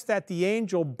incense that the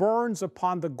angel burns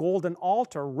upon the golden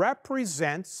altar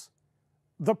represents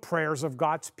the prayers of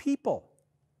God's people.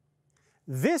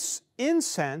 This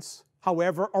incense,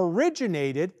 however,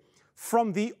 originated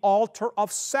from the altar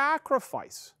of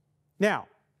sacrifice. Now,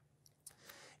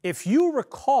 if you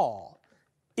recall,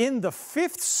 in the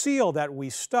 5th seal that we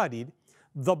studied,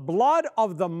 the blood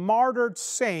of the martyred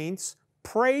saints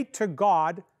prayed to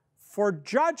God for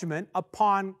judgment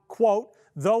upon, quote,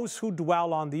 those who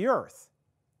dwell on the earth.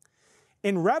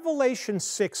 In Revelation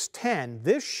 6:10,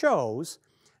 this shows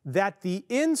that the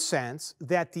incense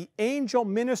that the angel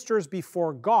ministers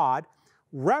before God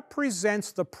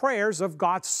represents the prayers of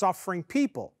God's suffering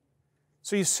people.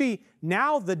 So you see,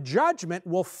 now the judgment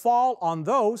will fall on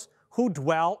those who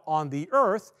dwell on the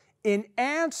earth in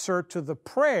answer to the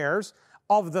prayers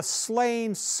of the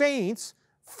slain saints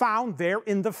found there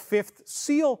in the 5th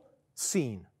seal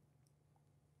scene.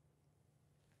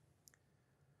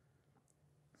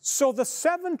 So the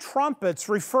 7 trumpets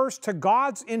refers to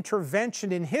God's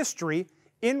intervention in history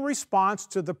in response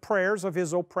to the prayers of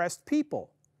His oppressed people.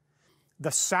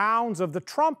 The sounds of the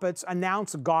trumpets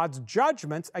announce God's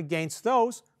judgments against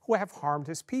those who have harmed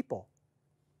His people.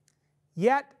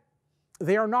 Yet,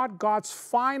 they are not God's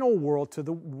final word to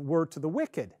the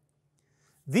wicked.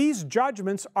 These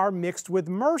judgments are mixed with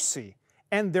mercy,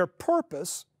 and their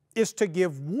purpose is to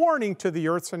give warning to the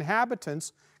earth's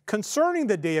inhabitants concerning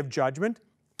the day of judgment,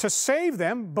 to save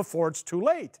them before it's too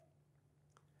late.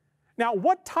 Now,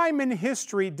 what time in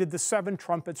history did the 7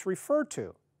 trumpets refer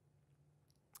to?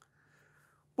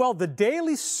 Well, the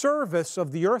daily service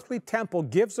of the earthly temple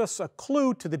gives us a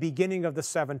clue to the beginning of the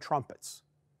 7 trumpets.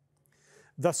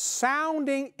 The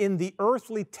sounding in the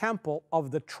earthly temple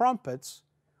of the trumpets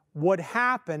would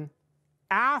happen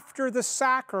after the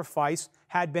sacrifice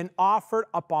had been offered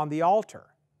upon the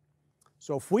altar.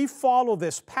 So if we follow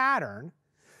this pattern,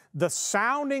 the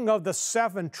sounding of the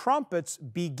 7 trumpets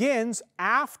begins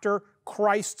after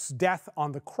Christ's death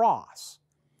on the cross.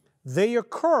 They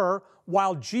occur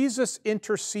while Jesus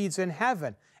intercedes in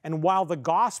heaven and while the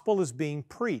gospel is being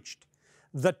preached.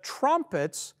 The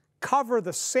trumpets cover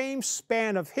the same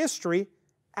span of history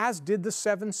as did the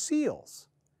 7 seals.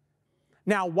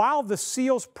 Now, while the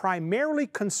seals primarily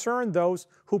concern those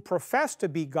who profess to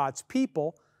be God's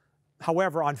people,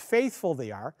 however unfaithful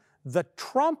they are, the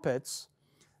trumpets,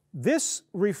 this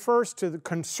refers to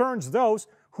concerns those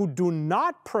who do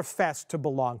not profess to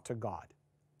belong to God.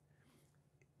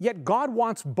 Yet God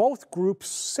wants both groups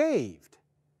saved.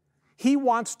 He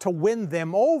wants to win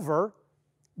them over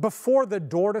before the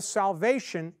door to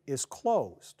salvation is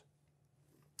closed.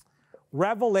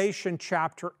 Revelation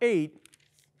chapter 8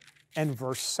 and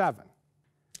verse 7.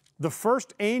 The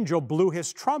first angel blew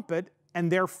his trumpet, and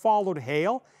there followed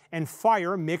hail and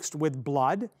fire mixed with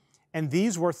blood, and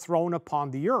these were thrown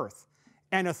upon the earth.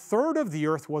 And a third of the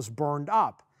earth was burned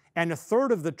up, and a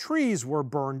third of the trees were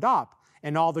burned up,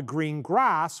 and all the green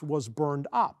grass was burned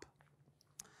up.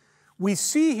 We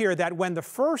see here that when the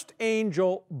first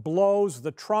angel blows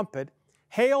the trumpet,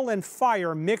 hail and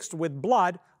fire mixed with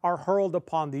blood are hurled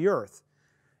upon the earth.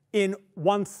 In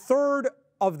 1/3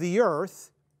 of the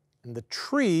earth, and the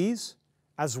trees,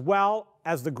 as well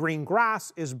as the green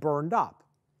grass, is burned up.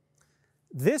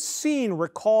 This scene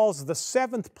recalls the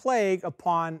 7th plague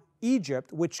upon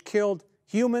Egypt, which killed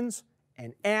humans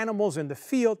and animals in the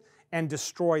field and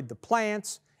destroyed the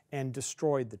plants and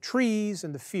destroyed the trees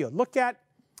in the field. Look at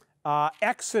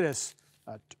Exodus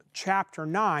chapter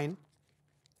 9,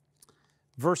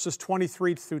 verses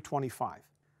 23 through 25.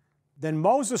 Then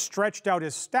Moses stretched out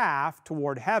his staff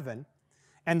toward heaven,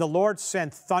 and the Lord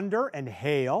sent thunder and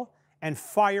hail, and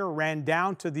fire ran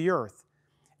down to the earth.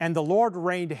 And the Lord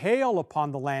rained hail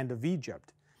upon the land of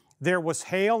Egypt. There was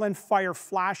hail and fire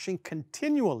flashing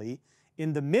continually.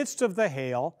 In the midst of the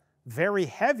hail very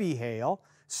heavy hail,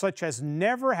 such as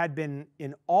never had been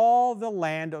in all the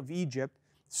land of Egypt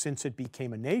since it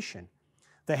became a nation.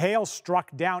 The hail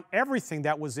struck down everything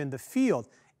that was in the field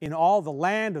in all the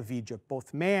land of Egypt,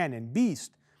 both man and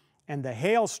beast. And the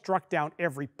hail struck down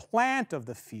every plant of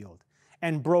the field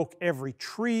and broke every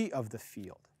tree of the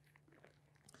field.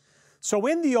 So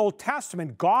in the Old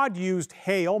Testament, God used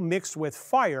hail mixed with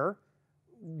fire,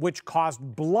 which caused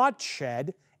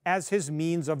bloodshed, as his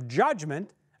means of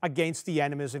judgment against the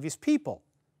enemies of his people.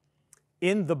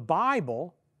 In the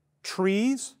Bible,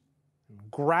 trees,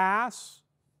 grass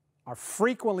are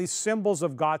frequently symbols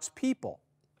of God's people.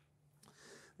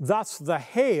 Thus, the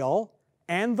hail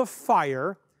and the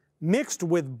fire mixed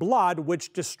with blood,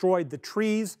 which destroyed the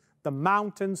trees, the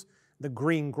mountains, the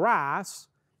green grass,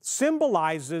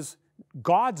 symbolizes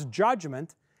God's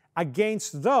judgment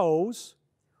against those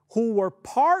who were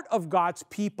part of God's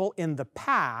people in the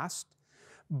past,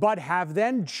 but have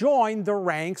then joined the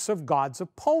ranks of God's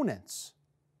opponents.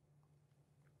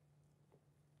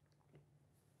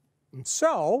 And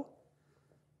so,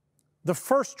 the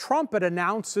first trumpet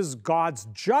announces God's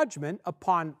judgment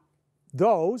upon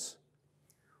those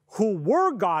who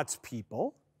were God's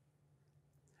people,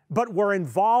 but were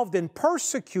involved in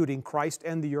persecuting Christ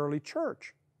and the early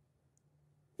church.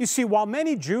 You see, while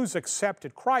many Jews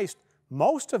accepted Christ,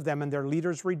 most of them and their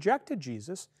leaders rejected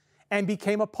Jesus and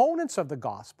became opponents of the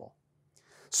gospel.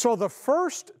 So the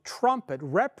first trumpet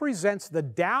represents the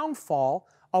downfall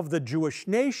of the Jewish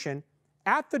nation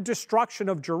at the destruction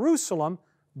of Jerusalem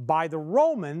by the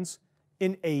Romans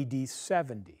in AD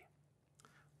 70.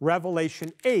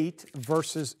 Revelation 8,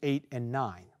 verses 8 and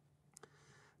 9.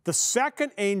 The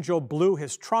second angel blew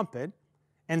his trumpet,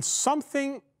 and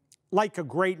something like a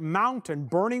great mountain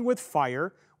burning with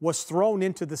fire was thrown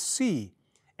into the sea,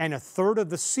 and a third of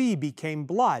the sea became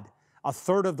blood. A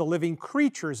third of the living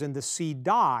creatures in the sea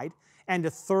died, and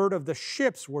a third of the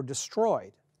ships were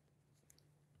destroyed.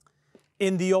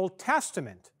 In the Old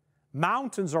Testament,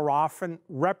 mountains are often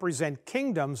represent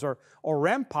kingdoms or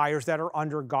empires that are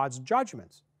under God's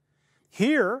judgments.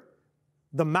 Here,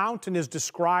 the mountain is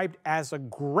described as a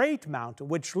great mountain,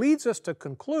 which leads us to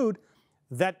conclude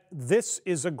that this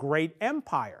is a great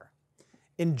empire.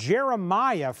 In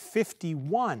Jeremiah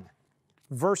 51,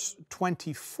 verse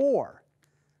 24,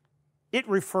 it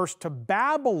refers to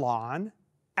Babylon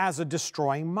as a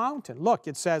destroying mountain. Look,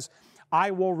 it says,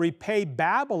 I will repay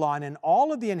Babylon and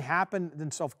all of the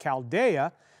inhabitants of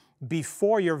Chaldea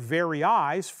before your very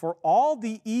eyes for all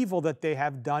the evil that they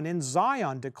have done in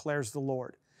Zion, declares the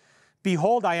Lord.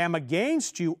 Behold, I am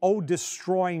against you, O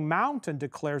destroying mountain,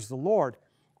 declares the Lord,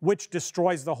 which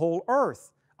destroys the whole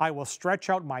earth. I will stretch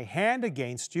out my hand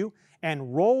against you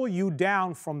and roll you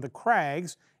down from the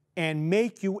crags and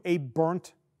make you a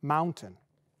burnt mountain.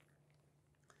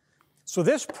 So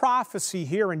this prophecy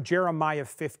here in Jeremiah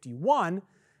 51,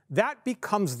 that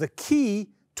becomes the key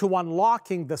to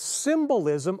unlocking the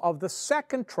symbolism of the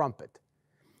second trumpet.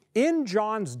 In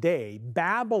John's day,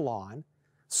 Babylon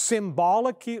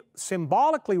symbolically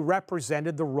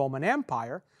represented the Roman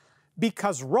Empire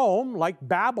because Rome, like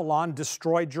Babylon,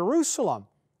 destroyed Jerusalem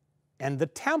and the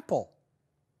temple,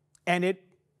 and it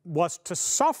was to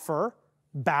suffer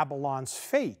Babylon's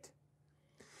fate.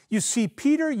 You see,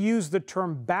 Peter used the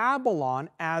term Babylon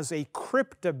as a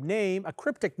cryptic name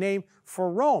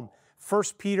for Rome. 1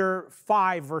 Peter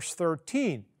 5, verse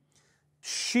 13.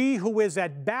 She who is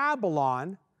at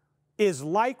Babylon is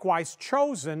likewise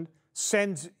chosen,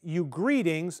 sends you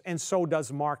greetings, and so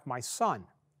does Mark, my son.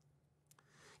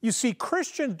 You see,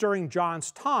 Christians during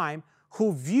John's time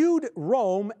who viewed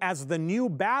Rome as the new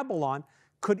Babylon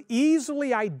could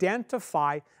easily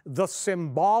identify the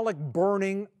symbolic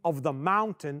burning of the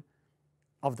mountain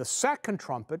of the second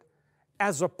trumpet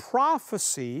as a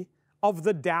prophecy of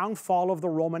the downfall of the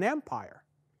Roman Empire.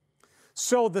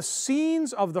 So the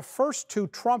scenes of the first two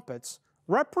trumpets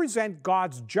represent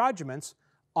God's judgments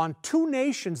on two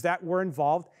nations that were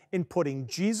involved in putting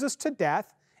Jesus to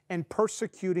death and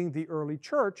persecuting the early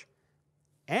church,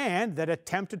 and that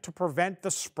attempted to prevent the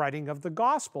spreading of the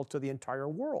gospel to the entire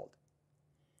world.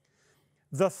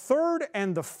 The third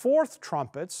and the fourth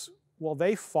trumpets, well,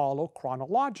 they follow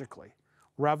chronologically.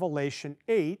 Revelation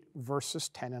 8, verses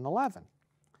 10 and 11.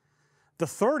 The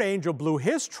third angel blew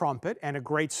his trumpet, and a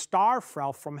great star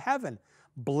fell from heaven,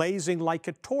 blazing like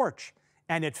a torch,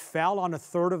 and it fell on a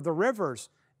third of the rivers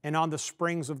and on the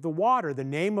springs of the water. The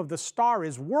name of the star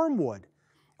is Wormwood.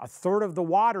 A third of the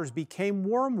waters became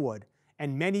wormwood,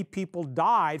 and many people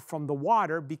died from the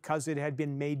water because it had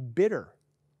been made bitter.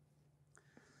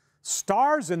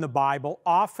 Stars in the Bible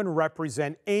often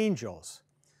represent angels.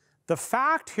 The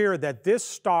fact here that this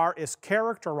star is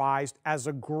characterized as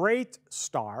a great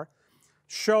star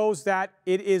shows that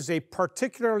it is a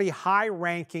particularly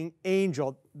high-ranking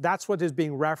angel. That's what is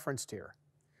being referenced here.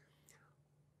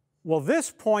 Well,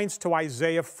 this points to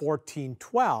Isaiah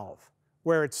 14:12,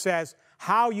 where it says,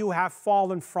 "How you have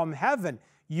fallen from heaven,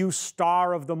 you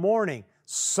star of the morning,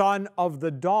 son of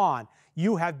the dawn.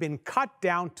 You have been cut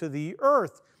down to the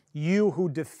earth, you who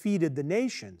defeated the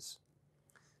nations."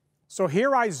 So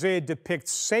here Isaiah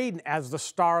depicts Satan as the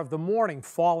star of the morning,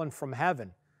 fallen from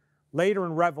heaven. Later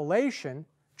in Revelation,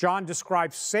 John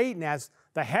describes Satan as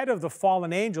the head of the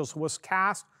fallen angels who was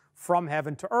cast from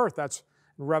heaven to earth. That's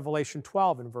in Revelation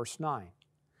 12 and verse 9.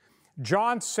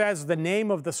 John says the name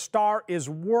of the star is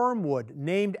wormwood,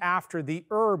 named after the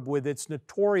herb with its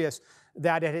notorious,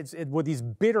 with these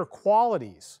bitter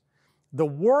qualities. The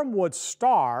wormwood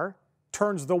star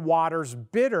turns the waters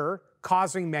bitter,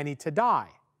 causing many to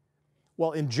die.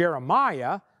 Well, in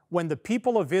Jeremiah, when the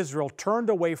people of Israel turned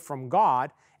away from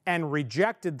God and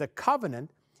rejected the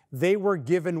covenant, they were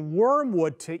given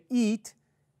wormwood to eat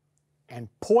and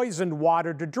poisoned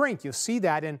water to drink. You see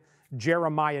that in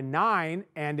Jeremiah 9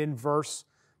 and in verse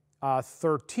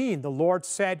 13. The Lord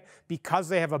said, "Because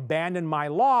they have abandoned my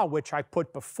law, which I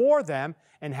put before them,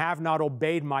 and have not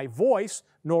obeyed my voice,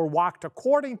 nor walked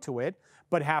according to it,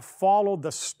 but have followed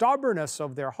the stubbornness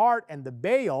of their heart and the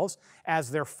Baals,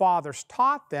 as their fathers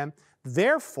taught them.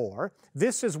 Therefore,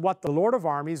 this is what the Lord of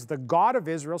armies, the God of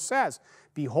Israel, says,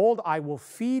 Behold, I will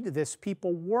feed this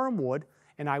people wormwood,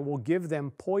 and I will give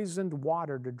them poisoned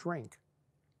water to drink."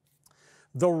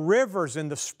 The rivers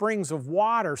and the springs of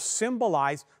water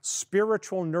symbolize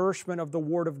spiritual nourishment of the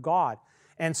Word of God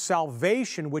and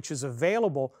salvation, which is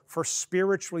available for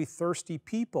spiritually thirsty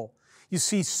people. You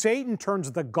see, Satan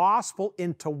turns the gospel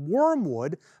into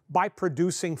wormwood by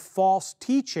producing false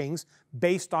teachings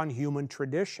based on human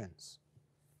traditions.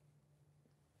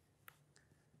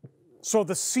 So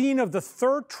the scene of the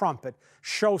third trumpet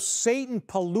shows Satan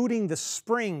polluting the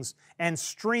springs and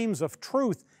streams of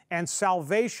truth and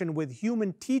salvation with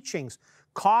human teachings,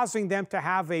 causing them to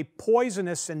have a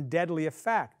poisonous and deadly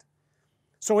effect.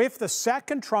 So if the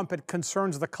second trumpet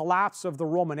concerns the collapse of the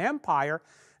Roman Empire,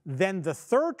 then the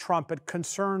third trumpet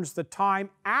concerns the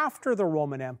time after the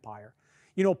Roman Empire.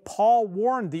 You know, Paul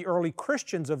warned the early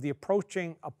Christians of the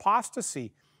approaching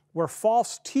apostasy, where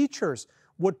false teachers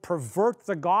would pervert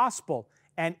the gospel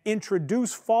and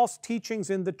introduce false teachings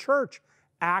in the church.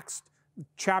 Acts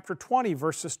chapter 20,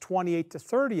 verses 28 to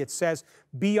 30, it says,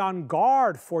 "Be on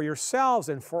guard for yourselves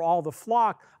and for all the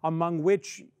flock among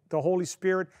which the Holy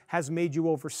Spirit has made you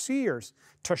overseers,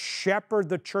 to shepherd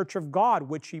the church of God,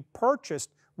 which He purchased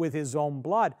with His own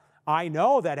blood. I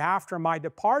know that after my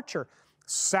departure,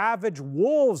 savage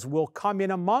wolves will come in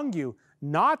among you,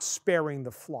 not sparing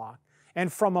the flock.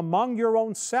 And from among your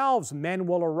own selves men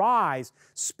will arise,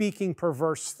 speaking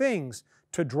perverse things,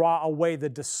 to draw away the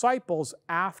disciples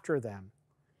after them."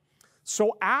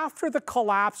 So after the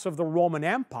collapse of the Roman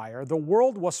Empire, the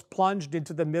world was plunged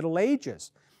into the Middle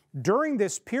Ages. During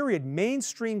this period,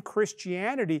 mainstream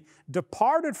Christianity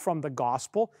departed from the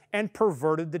gospel and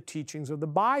perverted the teachings of the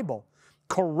Bible.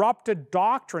 Corrupted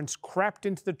doctrines crept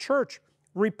into the church,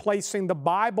 replacing the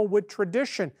Bible with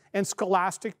tradition and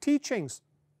scholastic teachings.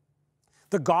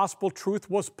 The gospel truth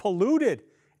was polluted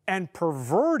and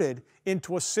perverted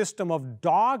into a system of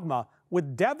dogma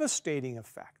with devastating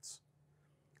effects.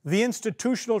 The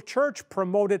institutional church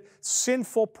promoted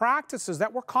sinful practices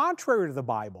that were contrary to the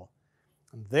Bible.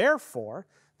 And therefore,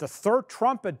 the third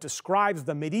trumpet describes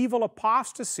the medieval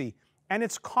apostasy and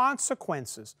its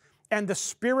consequences, and the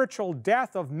spiritual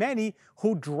death of many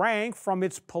who drank from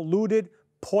its polluted,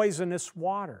 poisonous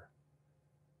water.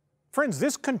 Friends,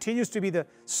 this continues to be the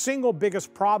single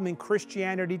biggest problem in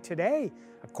Christianity today,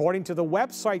 according to the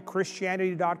website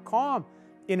Christianity.com,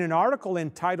 in an article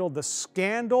entitled "The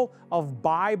Scandal of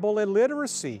Bible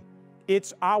Illiteracy."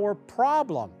 It's our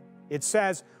problem. It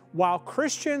says, while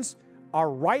Christians are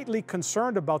rightly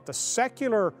concerned about the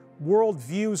secular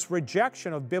worldview's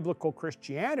rejection of biblical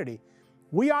Christianity,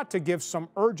 we ought to give some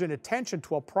urgent attention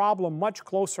to a problem much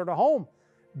closer to home: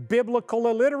 biblical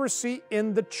illiteracy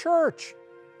in the church.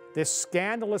 This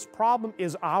scandalous problem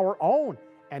is our own,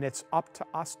 and it's up to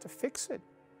us to fix it.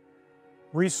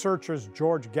 Researchers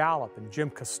George Gallup and Jim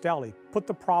Castelli put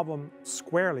the problem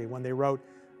squarely when they wrote,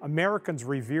 "Americans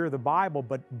revere the Bible,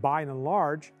 but by and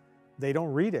large, they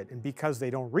don't read it. And because they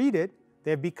don't read it,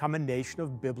 they have become a nation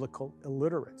of biblical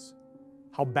illiterates."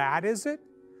 How bad is it?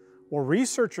 Well,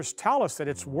 researchers tell us that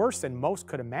it's worse than most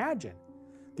could imagine.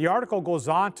 The article goes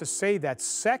on to say that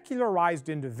secularized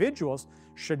individuals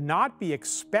should not be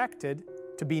expected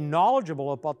to be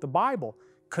knowledgeable about the Bible.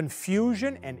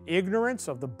 confusion and ignorance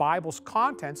of the Bible's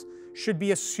contents should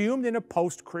be assumed in a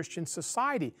post-Christian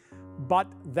society, but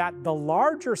that the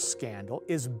larger scandal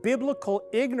is biblical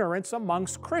ignorance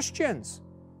amongst Christians.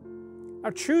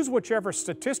 Now, choose whichever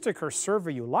statistic or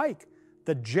survey you like.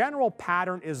 The general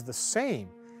pattern is the same.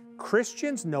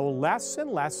 Christians know less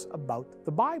and less about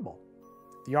the Bible.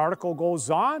 The article goes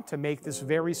on to make this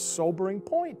very sobering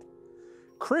point.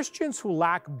 Christians who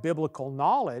lack biblical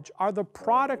knowledge are the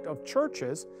product of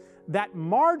churches that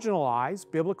marginalize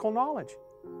biblical knowledge.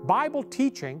 Bible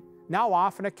teaching now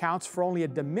often accounts for only a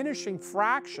diminishing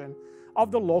fraction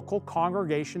of the local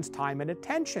congregation's time and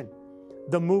attention.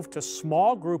 The move to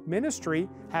small group ministry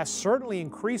has certainly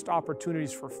increased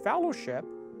opportunities for fellowship,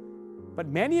 but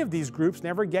many of these groups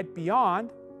never get beyond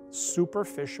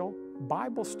superficial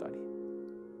Bible study.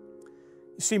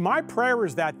 You see, my prayer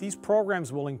is that these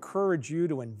programs will encourage you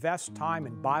to invest time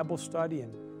in Bible study,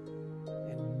 and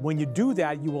when you do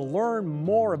that, you will learn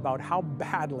more about how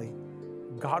badly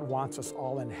God wants us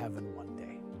all in heaven one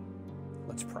day.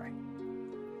 Let's pray.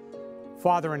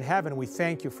 Father in heaven, we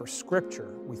thank you for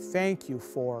Scripture. We thank you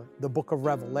for the book of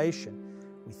Revelation.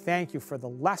 We thank you for the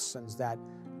lessons that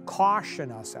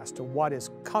caution us as to what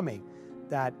is coming,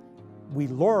 that we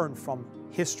learn from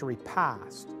history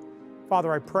past.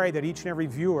 Father, I pray that each and every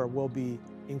viewer will be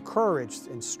encouraged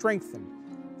and strengthened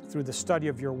through the study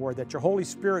of your word, that your Holy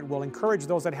Spirit will encourage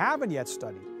those that haven't yet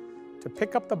studied to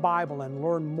pick up the Bible and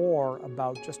learn more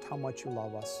about just how much you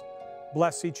love us.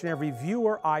 Bless each and every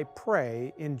viewer, I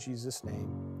pray, in Jesus' name.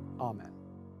 Amen.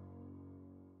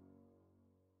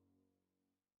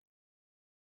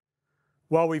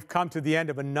 Well, we've come to the end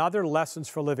of another Lessons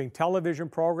for Living television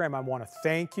program. I want to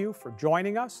thank you for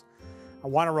joining us. I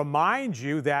want to remind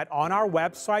you that on our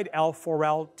website,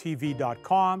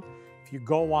 l4ltv.com, if you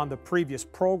go on the previous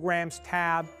programs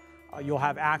tab, you'll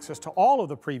have access to all of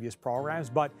the previous programs.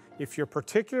 But if you're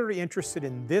particularly interested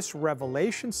in this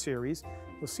Revelation series,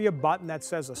 you'll see a button that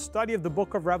says a study of the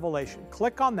book of Revelation.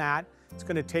 Click on that. It's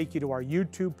going to take you to our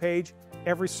YouTube page.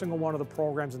 Every single one of the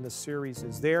programs in this series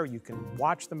is there. You can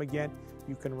watch them again.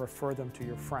 You can refer them to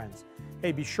your friends.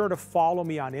 Hey, be sure to follow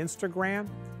me on Instagram,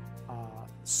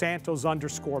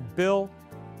 Santos_Bill.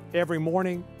 Every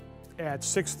morning at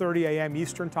 6:30 a.m.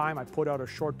 Eastern Time, I put out a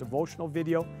short devotional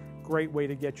video. Great way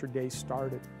to get your day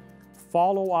started.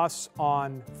 Follow us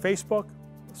on Facebook.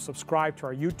 Subscribe to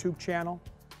our YouTube channel.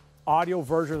 Audio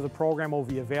version of the program will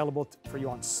be available for you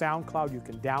on SoundCloud. You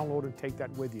can download and take that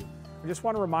with you. I just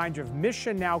want to remind you of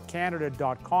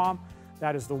missionnowcanada.com.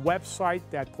 That is the website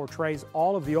that portrays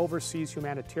all of the overseas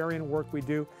humanitarian work we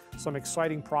do. Some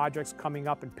exciting projects coming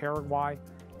up in Paraguay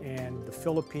and the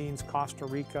Philippines, Costa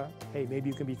Rica. Hey, maybe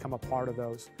you can become a part of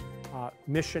those.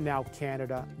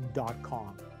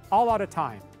 missionnowcanada.com. All out of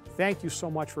time. Thank you so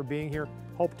much for being here.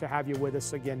 Hope to have you with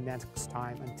us again next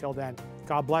time. Until then,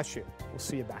 God bless you. We'll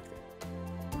see you back there.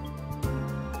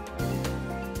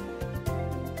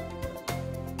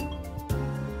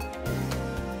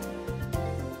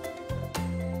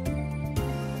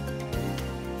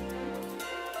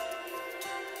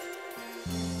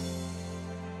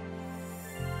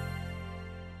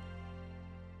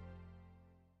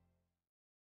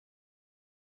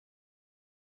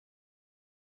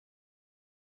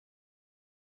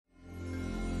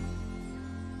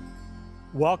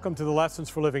 Welcome to the Lessons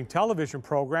for Living television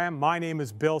program. My name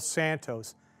is Bill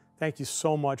Santos. Thank you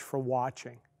so much for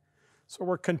watching. So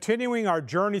we're continuing our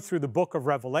journey through the book of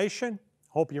Revelation.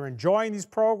 Hope you're enjoying these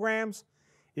programs.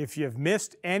 If you've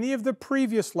missed any of the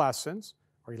previous lessons,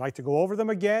 or you'd like to go over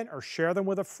them again or share them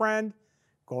with a friend,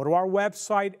 go to our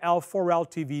website,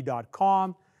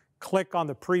 l4ltv.com, click on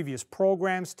the previous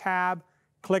programs tab,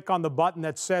 click on the button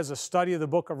that says a study of the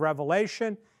book of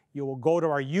Revelation. You will go to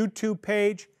our YouTube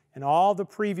page, and all the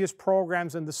previous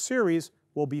programs in the series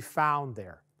will be found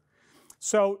there.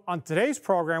 So on today's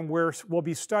program, we'll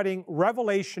be studying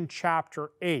Revelation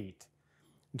chapter 8.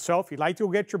 And so if you'd like to go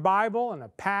get your Bible and a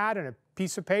pad and a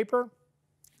piece of paper,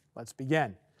 let's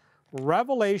begin.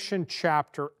 Revelation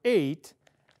chapter 8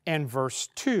 and verse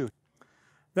 2.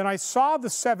 Then I saw the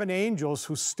 7 angels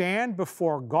who stand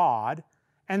before God,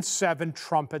 and 7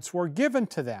 trumpets were given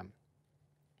to them.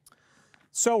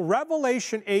 So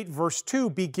Revelation 8 verse 2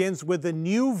 begins with a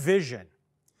new vision.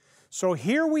 So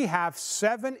here we have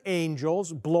 7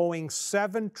 angels blowing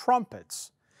 7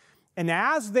 trumpets. And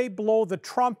as they blow the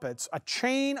trumpets, a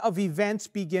chain of events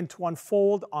begin to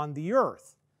unfold on the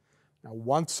earth. Now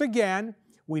once again,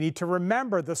 we need to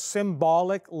remember the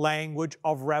symbolic language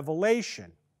of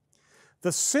Revelation.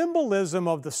 The symbolism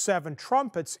of the 7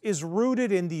 trumpets is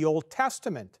rooted in the Old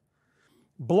Testament.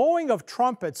 Blowing of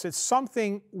trumpets is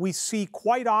something we see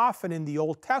quite often in the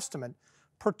Old Testament,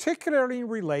 particularly in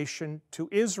relation to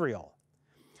Israel.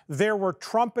 There were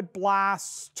trumpet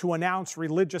blasts to announce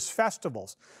religious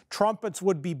festivals. Trumpets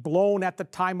would be blown at the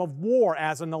time of war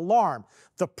as an alarm.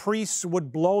 The priests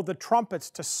would blow the trumpets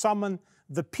to summon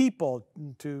the people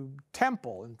to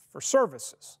temple and for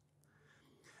services.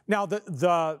 Now,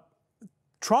 the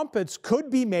trumpets could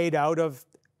be made out of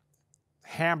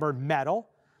hammered metal,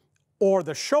 or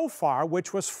the shofar,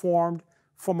 which was formed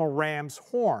from a ram's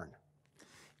horn.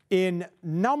 In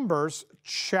Numbers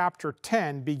chapter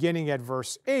 10, beginning at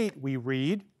verse 8, we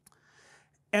read,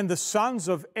 "And the sons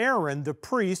of Aaron the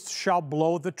priests shall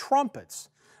blow the trumpets.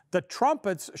 The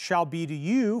trumpets shall be to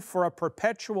you for a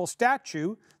perpetual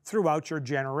statute throughout your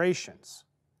generations.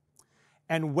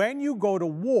 And when you go to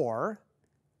war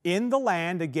in the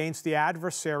land against the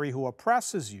adversary who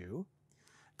oppresses you,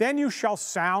 then you shall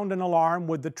sound an alarm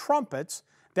with the trumpets,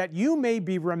 that you may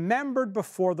be remembered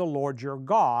before the Lord your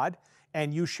God,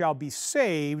 and you shall be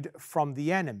saved from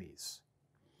the enemies.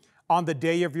 On the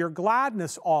day of your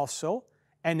gladness also,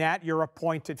 and at your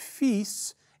appointed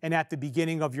feasts, and at the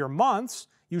beginning of your months,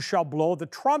 you shall blow the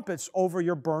trumpets over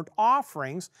your burnt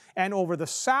offerings and over the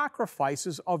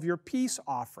sacrifices of your peace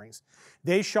offerings.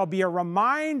 They shall be a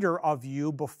reminder of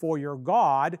you before your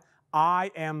God.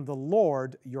 I am the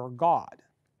Lord your God."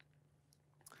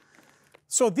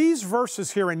 So these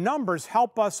verses here in Numbers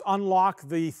help us unlock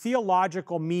the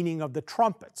theological meaning of the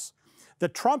trumpets. The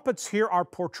trumpets here are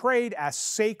portrayed as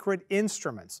sacred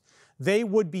instruments. They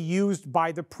would be used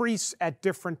by the priests at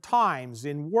different times,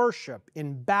 in worship,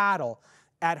 in battle,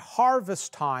 at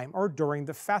harvest time, or during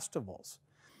the festivals.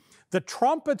 The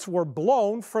trumpets were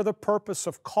blown for the purpose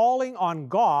of calling on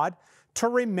God to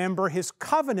remember His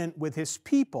covenant with His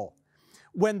people.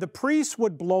 When the priests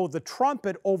would blow the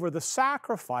trumpet over the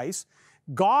sacrifice,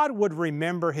 God would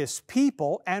remember His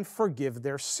people and forgive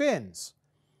their sins.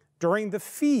 During the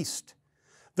feast,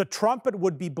 the trumpet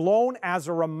would be blown as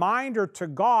a reminder to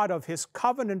God of His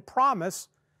covenant promise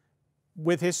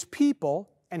with His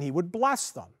people, and He would bless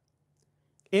them.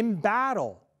 In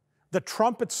battle, the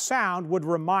trumpet sound would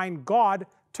remind God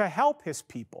to help His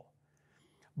people.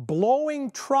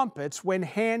 Blowing trumpets went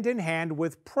hand in hand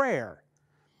with prayer.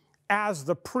 As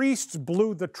the priests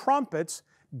blew the trumpets,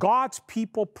 God's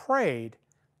people prayed,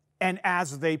 and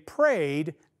as they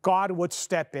prayed, God would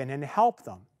step in and help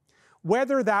them.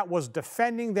 Whether that was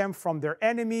defending them from their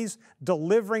enemies,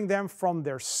 delivering them from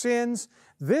their sins,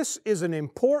 this is an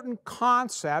important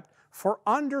concept for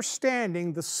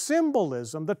understanding the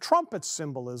symbolism, the trumpet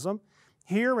symbolism,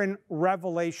 here in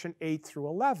Revelation 8 through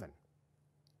 11.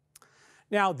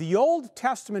 Now, the Old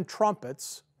Testament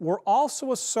trumpets were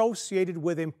also associated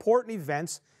with important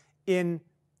events in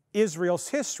Israel's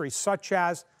history, such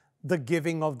as the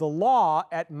giving of the law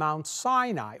at Mount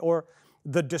Sinai or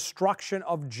the destruction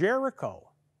of Jericho.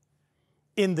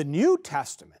 In the New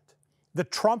Testament, the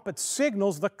trumpet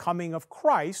signals the coming of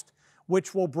Christ,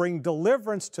 which will bring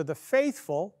deliverance to the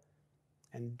faithful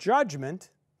and judgment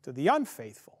to the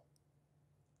unfaithful.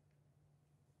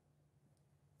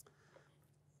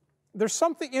 There's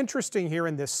something interesting here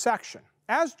in this section.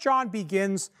 As John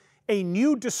begins a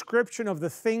new description of the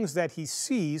things that he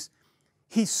sees,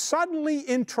 he suddenly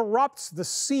interrupts the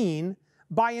scene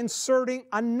by inserting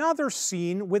another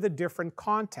scene with a different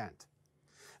content.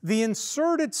 The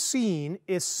inserted scene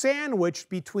is sandwiched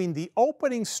between the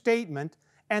opening statement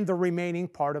and the remaining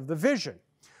part of the vision.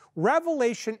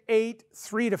 Revelation 8,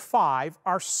 3-5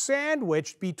 are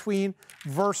sandwiched between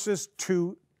verses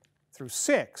 2 through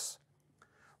 6.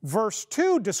 Verse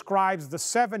 2 describes the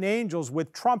 7 angels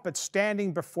with trumpets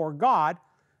standing before God,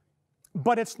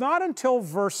 but it's not until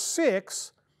verse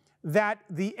 6 that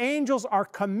the angels are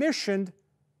commissioned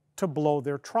to blow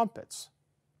their trumpets.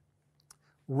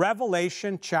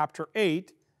 Revelation chapter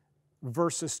 8,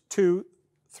 verses 2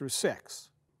 through 6.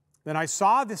 Then I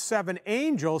saw the 7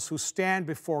 angels who stand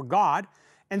before God,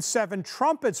 and 7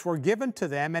 trumpets were given to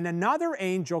them, and another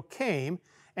angel came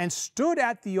and stood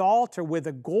at the altar with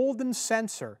a golden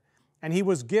censer, and he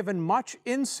was given much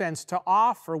incense to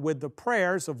offer with the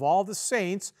prayers of all the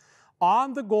saints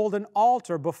on the golden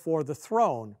altar before the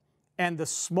throne. And the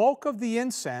smoke of the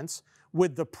incense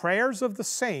with the prayers of the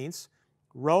saints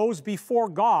rose before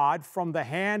God from the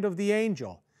hand of the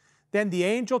angel. Then the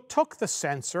angel took the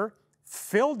censer,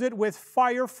 filled it with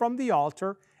fire from the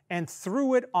altar, and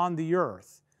threw it on the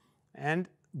earth. And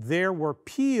there were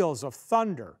peals of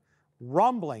thunder,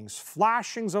 rumblings,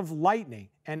 flashings of lightning,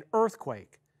 and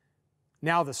earthquake.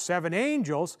 Now the 7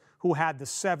 angels who had the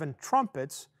 7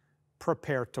 trumpets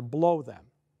prepared to blow them.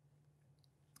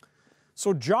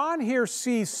 So John here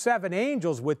sees 7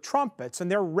 angels with trumpets,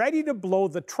 and they're ready to blow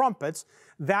the trumpets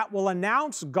that will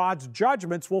announce God's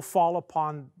judgments will fall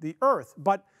upon the earth.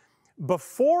 But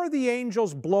before the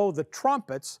angels blow the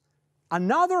trumpets,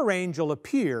 another angel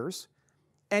appears,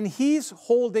 and he's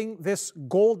holding this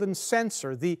golden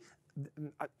censer,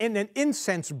 in an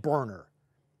incense burner,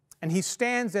 and he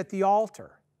stands at the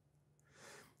altar.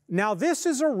 Now, this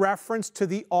is a reference to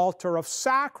the altar of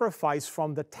sacrifice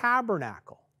from the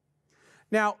tabernacle.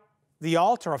 Now, the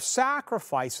altar of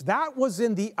sacrifice, that was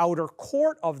in the outer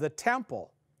court of the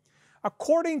temple.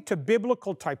 According to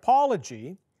biblical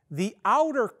typology, the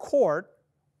outer court,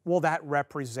 well, that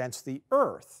represents the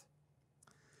earth.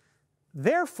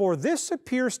 Therefore, this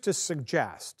appears to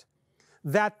suggest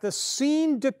that the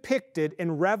scene depicted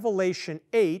in Revelation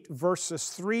 8, verses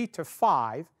 3 to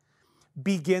 5,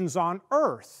 begins on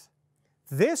earth.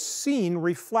 This scene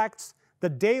reflects the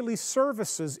daily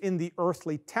services in the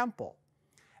earthly temple.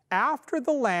 After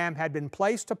the lamb had been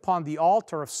placed upon the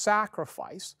altar of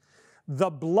sacrifice, the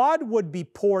blood would be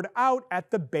poured out at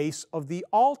the base of the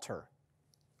altar.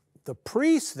 The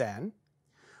priest then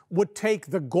would take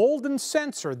the golden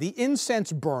censer, the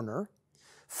incense burner,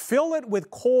 fill it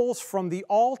with coals from the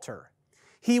altar.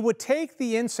 He would take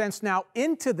the incense now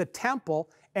into the temple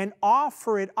and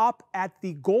offer it up at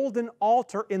the golden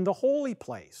altar in the holy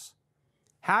place.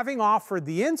 Having offered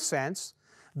the incense,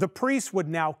 the priest would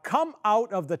now come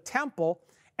out of the temple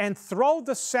and throw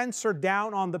the censer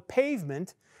down on the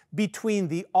pavement between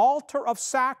the altar of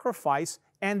sacrifice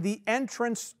and the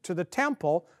entrance to the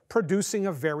temple, producing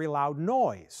a very loud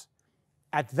noise.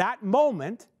 At that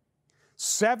moment,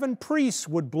 7 priests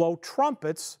would blow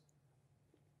trumpets,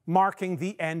 marking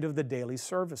the end of the daily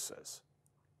services.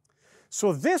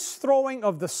 So this throwing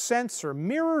of the censer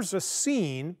mirrors a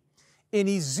scene in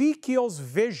Ezekiel's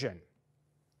vision.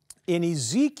 In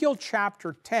Ezekiel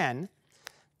chapter 10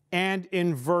 and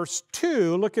in verse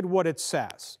 2, look at what it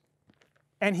says.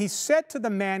 And he said to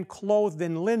the man clothed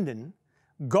in linen,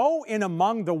 "Go in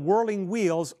among the whirling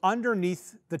wheels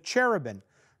underneath the cherubim.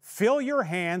 Fill your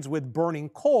hands with burning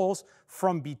coals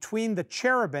from between the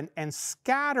cherubim and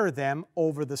scatter them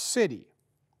over the city."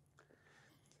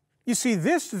 You see,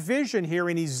 this vision here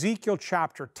in Ezekiel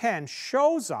chapter 10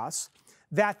 shows us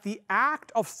that the act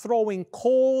of throwing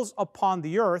coals upon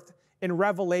the earth in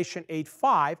Revelation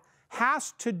 8:5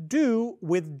 has to do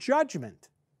with judgment.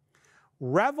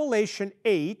 Revelation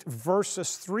 8,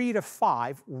 verses 3 to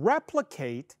 5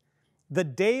 replicate the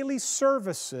daily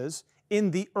services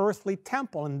in the earthly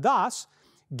temple, and thus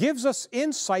gives us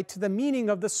insight to the meaning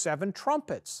of the 7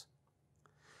 trumpets.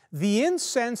 The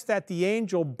incense that the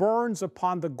angel burns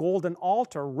upon the golden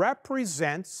altar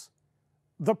represents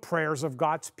the prayers of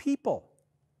God's people.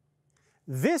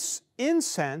 This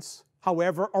incense,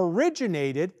 however,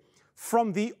 originated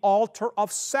from the altar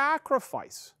of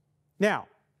sacrifice. Now,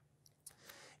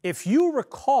 if you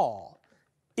recall,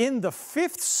 in the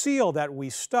 5th seal that we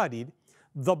studied,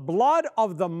 the blood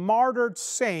of the martyred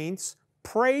saints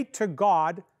prayed to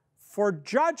God for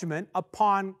judgment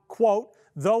upon, quote,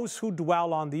 those who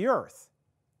dwell on the earth.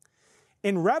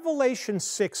 In Revelation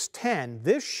 6:10,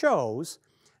 this shows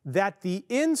that the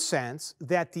incense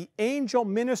that the angel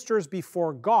ministers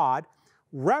before God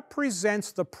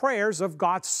represents the prayers of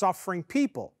God's suffering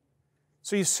people.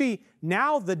 So you see,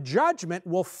 now the judgment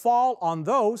will fall on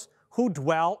those who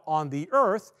dwell on the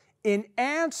earth in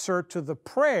answer to the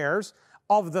prayers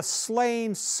of the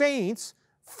slain saints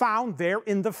found there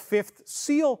in the 5th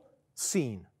seal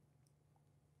scene.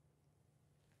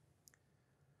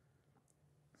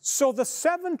 So the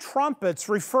 7 trumpets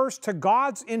refers to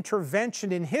God's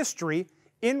intervention in history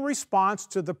in response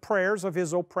to the prayers of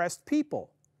His oppressed people.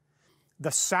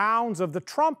 The sounds of the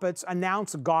trumpets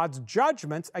announce God's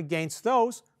judgments against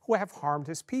those who have harmed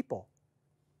His people.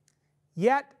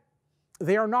 Yet,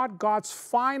 they are not God's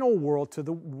final word to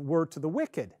the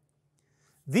wicked.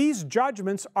 These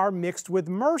judgments are mixed with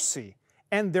mercy,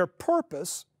 and their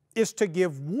purpose is to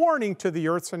give warning to the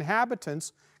earth's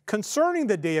inhabitants concerning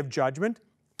the day of judgment,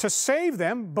 to save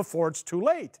them before it's too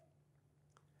late.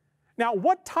 Now,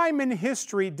 what time in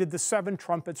history did the 7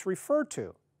 trumpets refer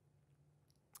to?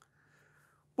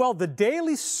 Well, the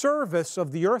daily service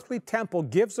of the earthly temple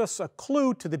gives us a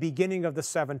clue to the beginning of the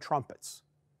 7 trumpets.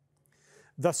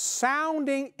 The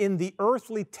sounding in the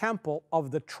earthly temple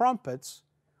of the trumpets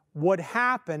would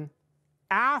happen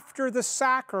after the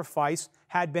sacrifice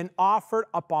had been offered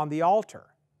upon the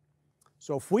altar.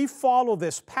 So if we follow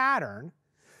this pattern,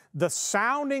 the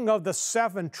sounding of the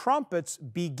 7 trumpets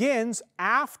begins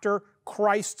after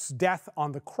Christ's death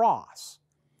on the cross.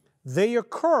 They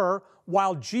occur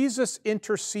while Jesus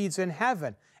intercedes in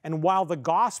heaven and while the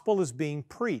gospel is being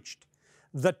preached.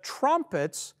 the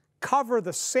trumpets cover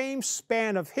the same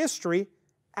span of history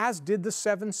as did the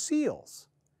seven seals.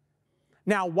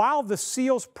 Now, while the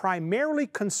seals primarily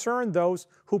concern those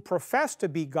who profess to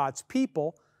be God's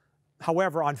people,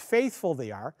 however unfaithful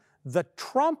they are, the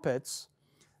trumpets,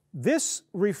 this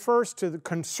refers to,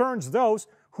 concerns those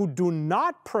who do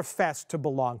not profess to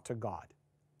belong to God.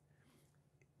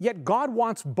 Yet God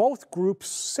wants both groups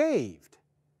saved.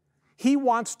 He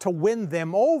wants to win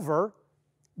them over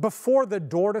before the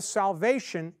door to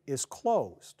salvation is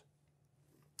closed.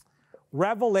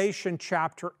 Revelation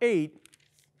chapter 8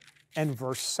 and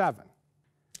verse 7.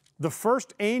 The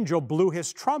first angel blew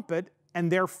his trumpet,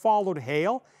 and there followed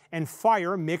hail and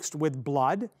fire mixed with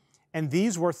blood, and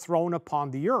these were thrown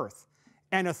upon the earth.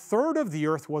 And a third of the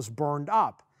earth was burned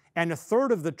up, and a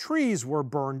third of the trees were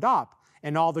burned up,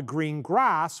 and all the green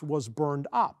grass was burned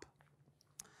up.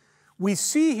 We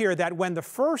see here that when the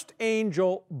first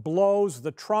angel blows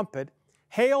the trumpet,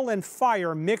 hail and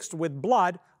fire mixed with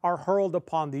blood are hurled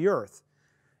upon the earth.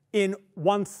 In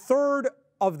 1/3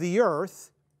 of the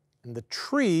earth, and the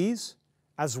trees,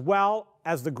 as well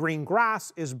as the green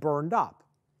grass, is burned up.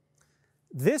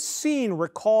 This scene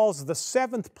recalls the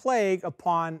 7th plague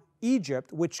upon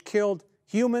Egypt, which killed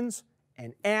humans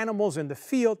and animals in the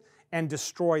field and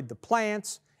destroyed the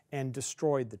plants and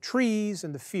destroyed the trees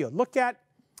in the field. Look at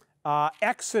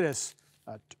Exodus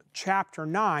chapter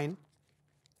 9,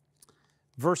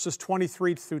 verses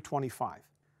 23 through 25.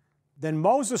 Then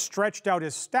Moses stretched out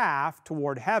his staff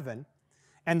toward heaven,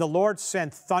 and the Lord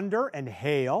sent thunder and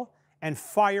hail, and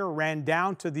fire ran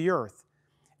down to the earth.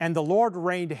 And the Lord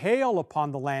rained hail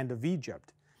upon the land of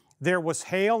Egypt. There was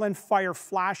hail and fire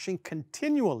flashing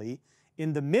continually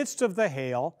in the midst of the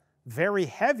hail, very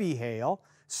heavy hail,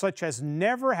 such as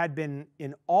never had been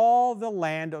in all the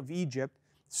land of Egypt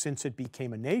since it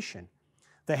became a nation.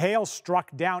 The hail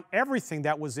struck down everything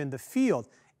that was in the field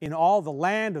in all the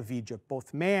land of Egypt,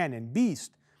 both man and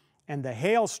beast. And the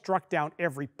hail struck down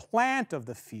every plant of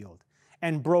the field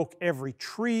and broke every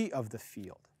tree of the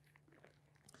field.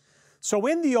 So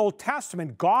in the Old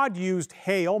Testament, God used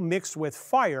hail mixed with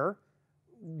fire,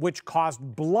 which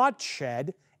caused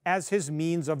bloodshed, as his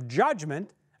means of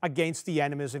judgment against the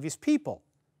enemies of his people.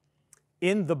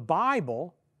 In the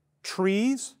Bible,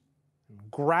 trees,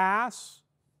 grass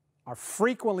are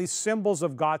frequently symbols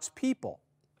of God's people.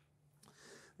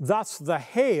 Thus, the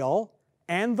hail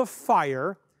and the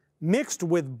fire mixed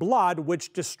with blood,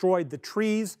 which destroyed the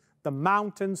trees, the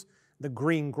mountains, the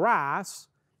green grass,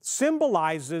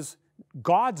 symbolizes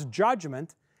God's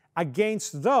judgment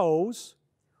against those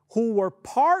who were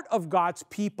part of God's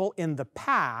people in the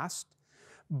past,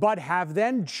 but have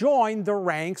then joined the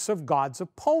ranks of God's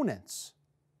opponents.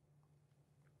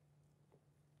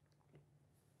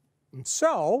 And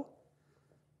so,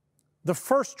 the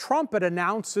first trumpet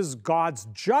announces God's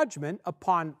judgment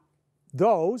upon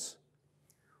those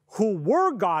who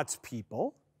were God's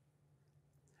people,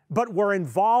 but were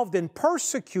involved in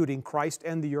persecuting Christ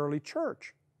and the early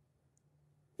church.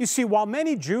 You see, while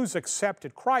many Jews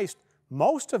accepted Christ,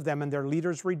 most of them and their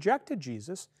leaders rejected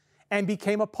Jesus and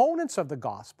became opponents of the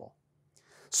gospel.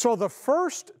 So the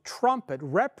first trumpet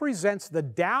represents the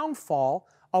downfall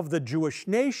of the Jewish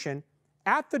nation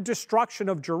at the destruction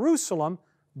of Jerusalem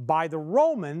by the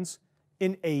Romans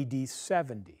in AD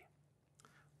 70.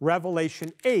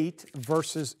 Revelation 8,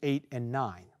 verses 8 and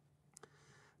 9.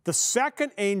 The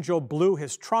second angel blew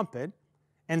his trumpet,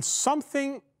 and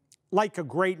something like a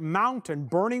great mountain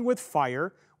burning with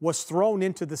fire was thrown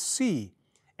into the sea,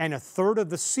 and a third of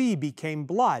the sea became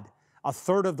blood. A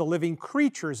third of the living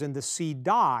creatures in the sea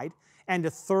died, and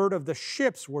a third of the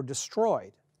ships were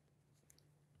destroyed.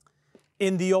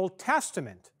 In the Old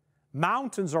Testament,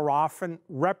 mountains are often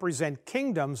represent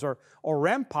kingdoms or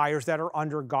empires that are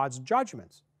under God's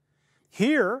judgments.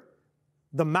 Here,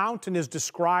 the mountain is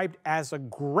described as a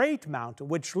great mountain,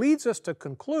 which leads us to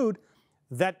conclude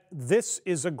that this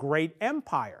is a great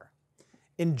empire.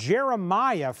 In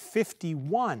Jeremiah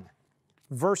 51,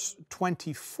 verse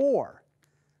 24,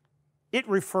 it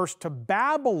refers to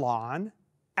Babylon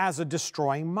as a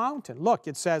destroying mountain. Look,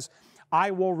 it says,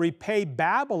 I will repay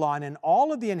Babylon and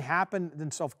all of the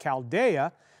inhabitants of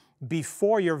Chaldea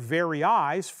before your very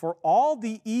eyes for all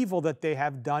the evil that they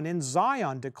have done in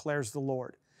Zion, declares the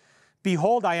Lord.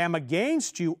 Behold, I am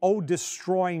against you, O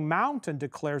destroying mountain,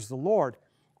 declares the Lord,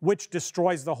 which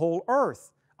destroys the whole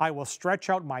earth. I will stretch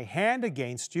out my hand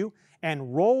against you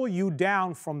and roll you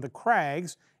down from the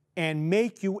crags and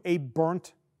make you a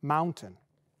burnt mountain.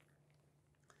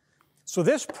 So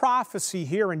this prophecy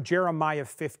here in Jeremiah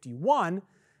 51,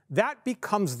 that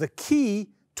becomes the key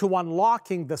to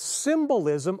unlocking the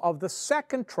symbolism of the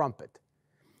second trumpet.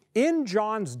 In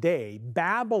John's day,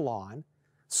 Babylon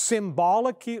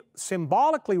symbolically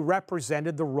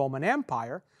represented the Roman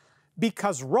Empire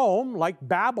because Rome, like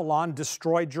Babylon,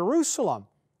 destroyed Jerusalem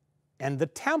and the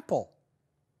temple,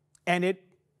 and it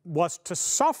was to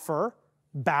suffer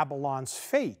Babylon's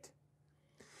fate.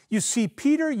 You see,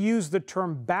 Peter used the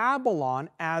term Babylon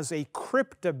as a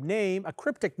cryptic name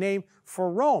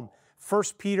for Rome. 1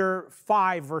 Peter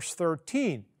 5, verse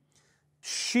 13.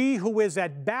 She who is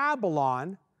at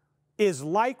Babylon is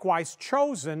likewise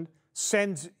chosen,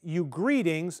 sends you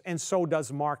greetings, and so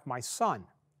does Mark, my son.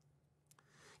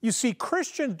 You see,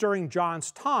 Christians during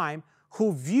John's time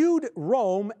who viewed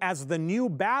Rome as the new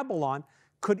Babylon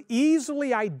could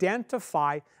easily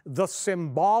identify the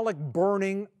symbolic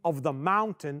burning of the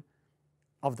mountain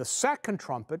of the second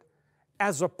trumpet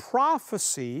as a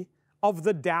prophecy of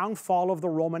the downfall of the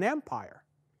Roman Empire.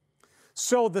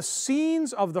 So the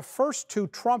scenes of the first two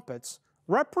trumpets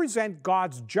represent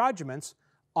God's judgments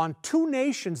on two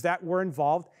nations that were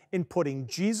involved in putting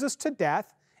Jesus to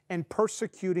death and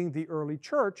persecuting the early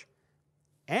church,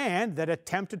 and that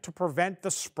attempted to prevent the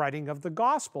spreading of the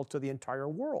gospel to the entire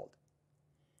world.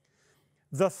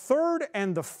 The third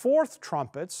and the fourth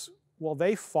trumpets, well,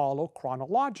 they follow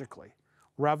chronologically.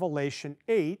 Revelation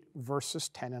 8, verses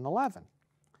 10 and 11.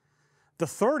 The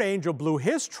third angel blew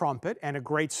his trumpet, and a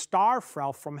great star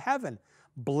fell from heaven,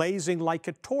 blazing like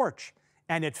a torch,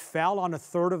 and it fell on a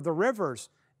third of the rivers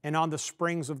and on the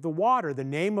springs of the water. The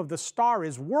name of the star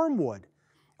is Wormwood.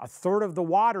 A third of the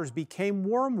waters became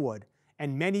wormwood,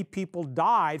 and many people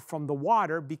died from the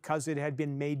water because it had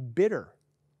been made bitter.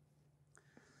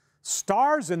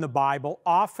 Stars in the Bible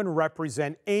often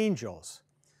represent angels.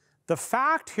 The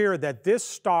fact here that this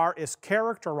star is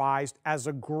characterized as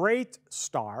a great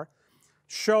star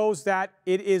shows that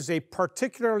it is a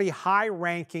particularly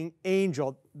high-ranking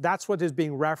angel. That's what is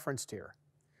being referenced here.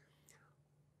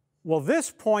 Well, this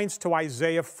points to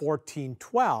Isaiah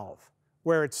 14:12,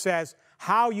 where it says,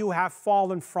 "How you have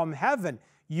fallen from heaven,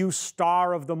 you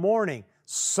star of the morning,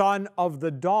 son of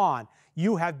the dawn.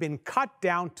 You have been cut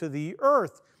down to the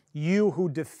earth, you who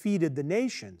defeated the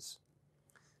nations."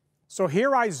 So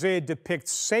here Isaiah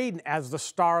depicts Satan as the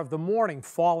star of the morning,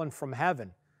 fallen from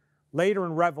heaven. Later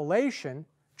in Revelation,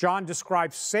 John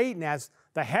describes Satan as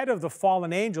the head of the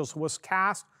fallen angels who was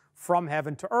cast from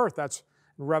heaven to earth. That's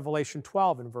in Revelation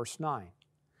 12 and verse 9.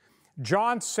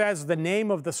 John says the name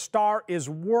of the star is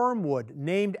wormwood,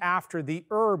 named after the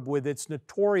herb with its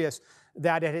notorious,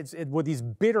 with these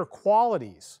bitter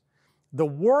qualities. The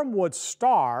wormwood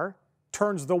star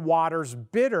turns the waters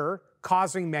bitter,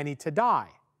 causing many to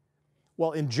die.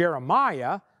 Well, in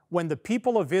Jeremiah, when the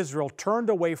people of Israel turned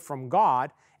away from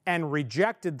God and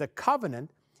rejected the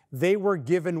covenant, they were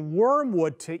given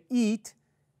wormwood to eat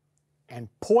and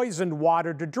poisoned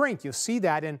water to drink. You see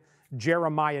that in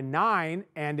Jeremiah 9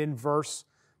 and in verse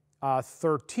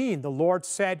 13. The Lord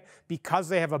said, "Because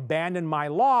they have abandoned my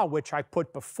law, which I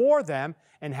put before them,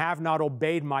 and have not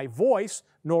obeyed my voice,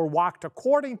 nor walked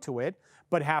according to it,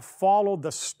 but have followed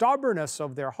the stubbornness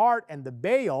of their heart and the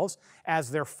Baals,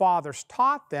 as their fathers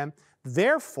taught them.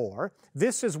 Therefore,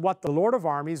 this is what the Lord of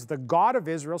armies, the God of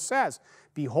Israel, says,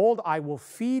 Behold, I will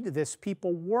feed this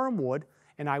people wormwood,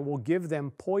 and I will give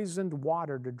them poisoned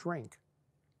water to drink."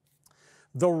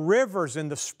 The rivers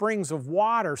and the springs of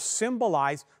water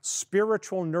symbolize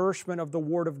spiritual nourishment of the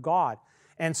Word of God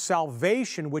and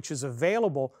salvation, which is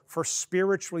available for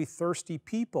spiritually thirsty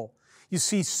people. You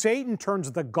see, Satan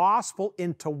turns the gospel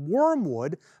into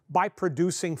wormwood by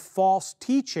producing false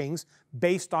teachings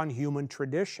based on human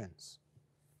traditions.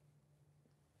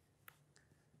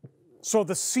 So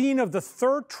the scene of the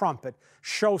third trumpet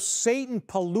shows Satan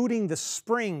polluting the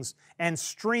springs and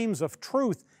streams of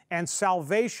truth and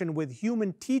salvation with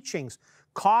human teachings,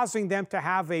 causing them to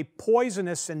have a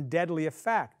poisonous and deadly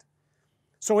effect.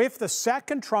 So if the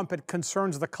second trumpet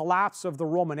concerns the collapse of the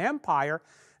Roman Empire,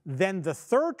 then the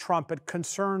third trumpet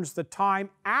concerns the time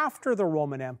after the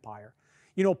Roman Empire.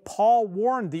 You know, Paul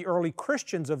warned the early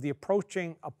Christians of the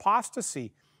approaching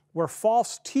apostasy, where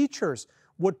false teachers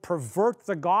would pervert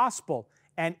the gospel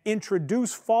and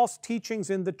introduce false teachings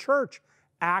in the church.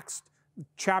 Acts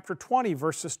chapter 20,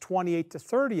 verses 28 to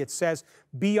 30, it says,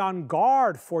 "Be on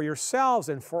guard for yourselves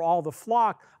and for all the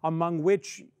flock among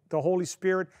which the Holy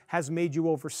Spirit has made you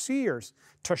overseers,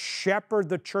 to shepherd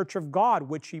the church of God,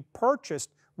 which He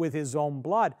purchased with His own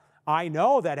blood. I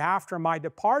know that after my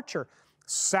departure,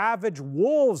 savage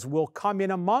wolves will come in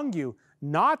among you,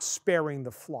 not sparing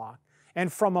the flock.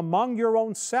 And from among your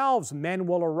own selves men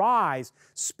will arise,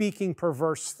 speaking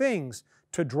perverse things,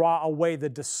 to draw away the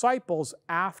disciples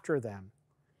after them."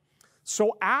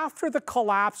 So after the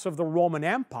collapse of the Roman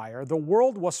Empire, the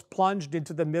world was plunged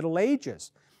into the Middle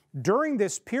Ages. During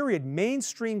this period,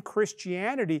 mainstream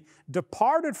Christianity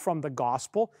departed from the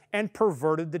gospel and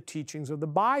perverted the teachings of the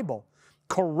Bible.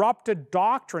 Corrupted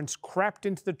doctrines crept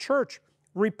into the church,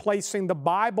 replacing the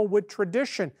Bible with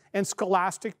tradition and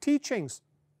scholastic teachings.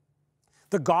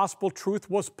 The gospel truth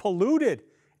was polluted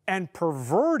and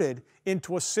perverted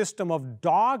into a system of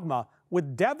dogma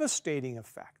with devastating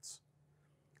effects.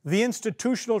 The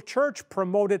institutional church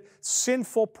promoted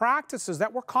sinful practices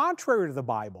that were contrary to the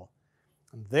Bible.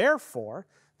 And therefore,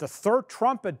 the third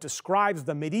trumpet describes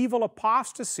the medieval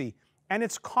apostasy and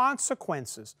its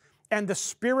consequences, and the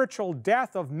spiritual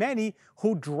death of many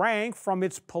who drank from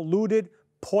its polluted,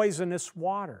 poisonous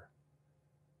water.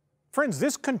 Friends,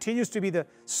 this continues to be the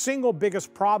single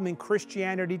biggest problem in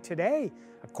Christianity today,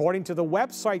 according to the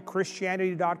website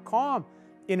Christianity.com,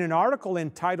 in an article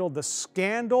entitled "The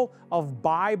Scandal of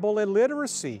Bible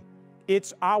Illiteracy."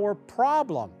 It's our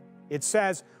problem. It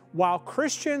says, while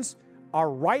Christians are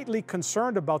rightly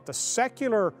concerned about the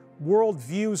secular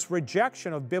worldview's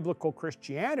rejection of biblical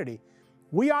Christianity,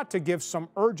 we ought to give some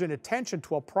urgent attention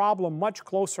to a problem much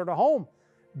closer to home: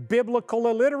 biblical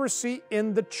illiteracy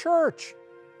in the church.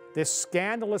 This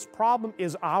scandalous problem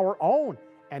is our own,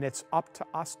 and it's up to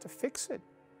us to fix it.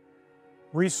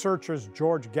 Researchers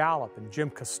George Gallup and Jim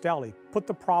Castelli put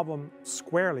the problem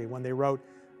squarely when they wrote,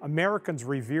 "Americans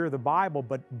revere the Bible,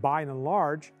 but by and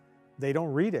large, they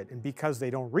don't read it. And because they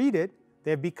don't read it,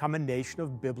 they have become a nation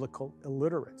of biblical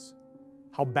illiterates."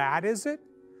 How bad is it?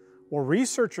 Well,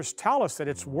 researchers tell us that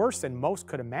it's worse than most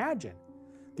could imagine.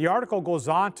 The article goes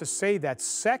on to say that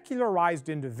secularized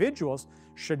individuals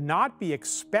should not be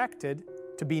expected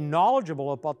to be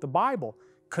knowledgeable about the Bible.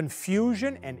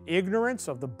 Confusion and ignorance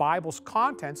of the Bible's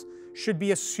contents should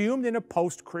be assumed in a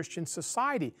post-Christian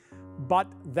society,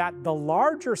 but that the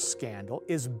larger scandal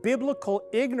is biblical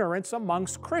ignorance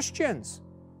amongst Christians.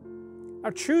 Now,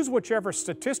 choose whichever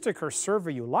statistic or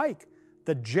survey you like.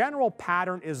 The general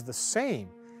pattern is the same.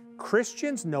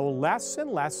 Christians know less and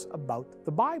less about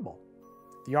the Bible.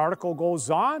 The article goes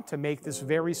on to make this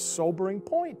very sobering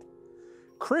point.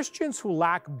 Christians who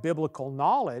lack biblical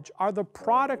knowledge are the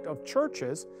product of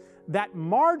churches that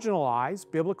marginalize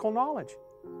biblical knowledge.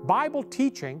 Bible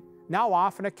teaching now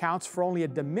often accounts for only a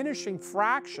diminishing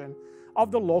fraction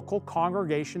of the local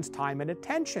congregation's time and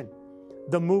attention.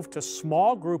 The move to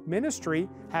small group ministry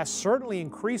has certainly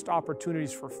increased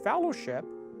opportunities for fellowship,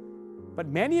 but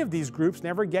many of these groups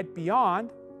never get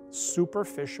beyond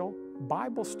superficial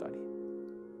Bible study.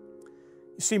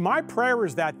 You see, my prayer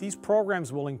is that these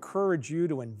programs will encourage you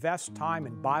to invest time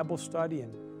in Bible study,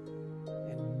 and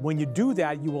when you do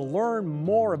that, you will learn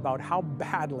more about how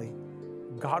badly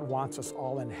God wants us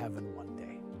all in heaven one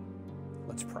day.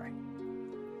 Let's pray.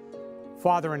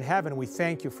 Father in heaven, we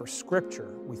thank you for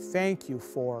Scripture. We thank you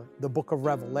for the book of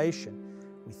Revelation.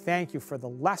 We thank you for the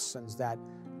lessons that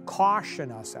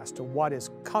caution us as to what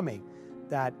is coming,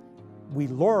 that we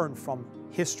learn from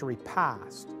history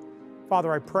past.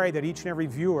 Father, I pray that each and every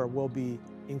viewer will be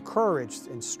encouraged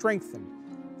and strengthened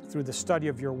through the study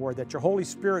of your word, that your Holy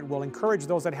Spirit will encourage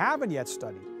those that haven't yet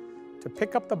studied to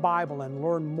pick up the Bible and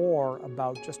learn more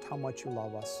about just how much you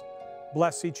love us.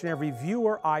 Bless each and every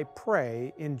viewer, I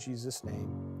pray, in Jesus' name.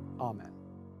 Amen.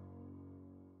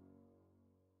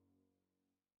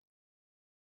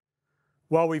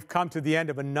 Well, we've come to the end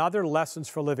of another Lessons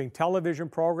for Living television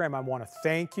program. I want to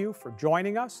thank you for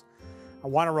joining us. I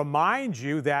want to remind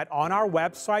you that on our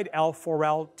website,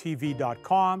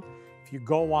 l4ltv.com, if you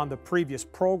go on the previous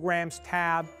programs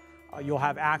tab, you'll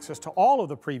have access to all of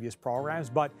the previous programs.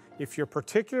 But if you're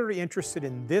particularly interested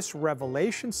in this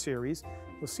Revelation series,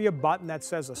 you'll see a button that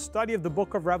says A Study of the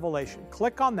Book of Revelation.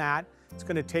 Click on that. It's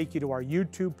going to take you to our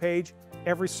YouTube page.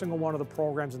 Every single one of the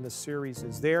programs in this series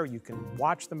is there. You can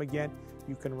watch them again.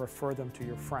 You can refer them to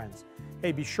your friends.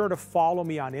 Hey, be sure to follow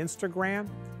me on Instagram,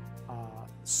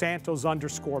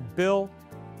 Santos_Bill.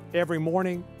 Every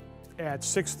morning at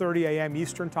 6:30 a.m.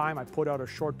 Eastern Time, I put out a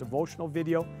short devotional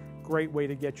video. Great way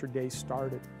to get your day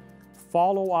started.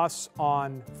 Follow us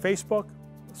on Facebook.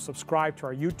 Subscribe to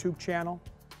our YouTube channel.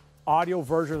 Audio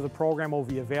version of the program will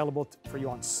be available for you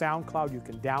on SoundCloud. You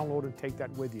can download and take that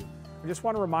with you. I just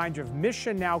want to remind you of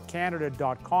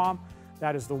missionnowcanada.com.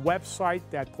 That is the website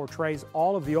that portrays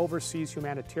all of the overseas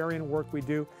humanitarian work we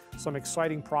do. Some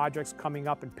exciting projects coming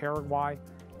up in Paraguay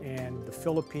and the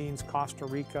Philippines, Costa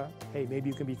Rica. Hey, maybe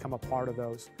you can become a part of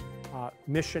those.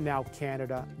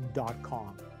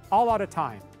 missionnowcanada.com. All out of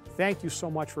time. Thank you so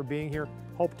much for being here.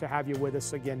 Hope to have you with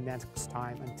us again next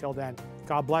time. Until then,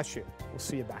 God bless you. We'll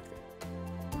see you back there.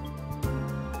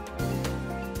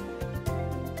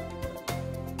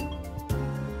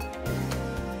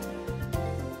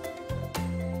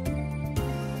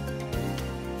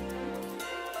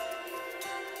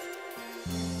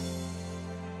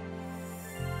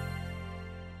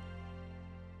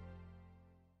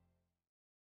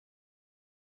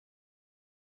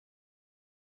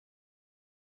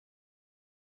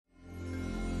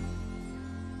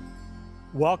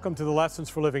 Welcome to the Lessons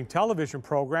for Living television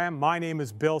program. My name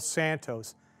is Bill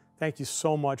Santos. Thank you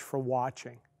so much for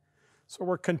watching. So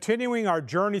we're continuing our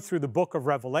journey through the book of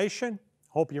Revelation.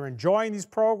 Hope you're enjoying these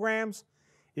programs.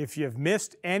 If you've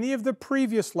missed any of the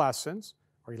previous lessons,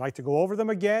 or you'd like to go over them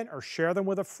again or share them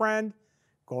with a friend,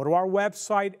 go to our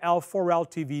website,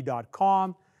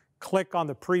 l4ltv.com, click on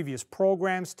the previous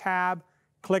programs tab,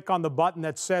 click on the button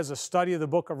that says a study of the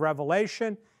book of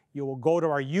Revelation. You will go to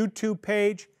our YouTube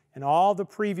page, and all the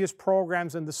previous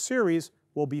programs in the series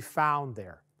will be found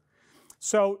there.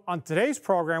 So on today's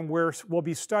program, we'll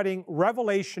be studying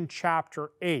Revelation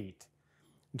chapter 8.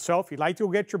 And so if you'd like to go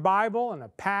get your Bible and a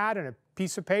pad and a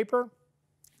piece of paper,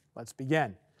 let's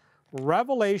begin.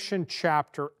 Revelation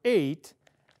chapter 8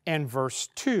 and verse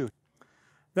 2.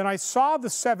 Then I saw the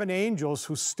 7 angels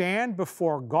who stand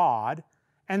before God,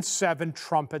 and 7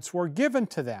 trumpets were given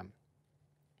to them.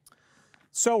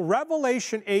 So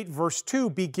Revelation 8 verse 2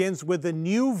 begins with a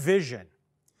new vision.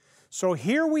 So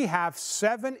here we have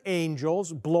 7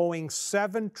 angels blowing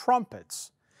 7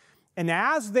 trumpets. And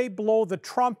as they blow the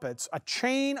trumpets, a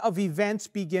chain of events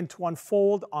begin to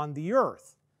unfold on the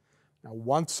earth. Now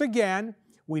once again,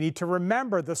 we need to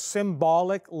remember the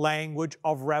symbolic language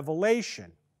of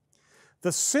Revelation.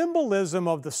 The symbolism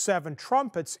of the 7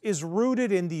 trumpets is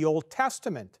rooted in the Old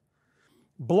Testament.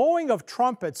 Blowing of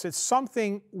trumpets is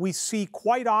something we see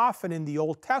quite often in the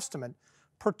Old Testament,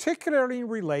 particularly in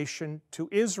relation to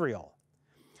Israel.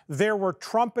 There were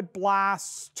trumpet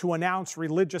blasts to announce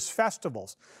religious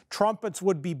festivals. Trumpets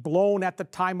would be blown at the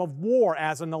time of war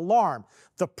as an alarm.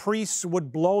 The priests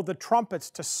would blow the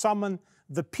trumpets to summon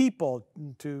the people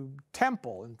to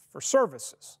temple and for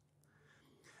services.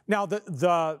 Now,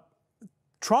 the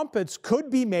trumpets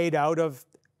could be made out of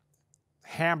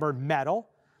hammered metal,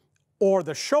 or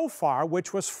the shofar,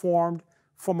 which was formed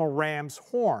from a ram's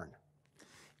horn.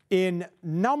 In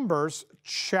Numbers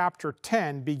chapter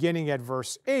 10, beginning at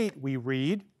verse 8, we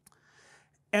read,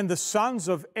 "And the sons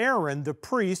of Aaron the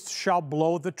priest shall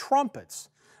blow the trumpets.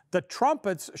 The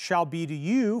trumpets shall be to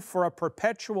you for a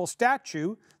perpetual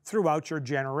statute throughout your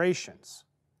generations.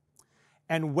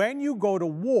 And when you go to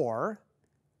war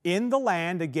in the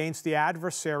land against the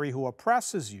adversary who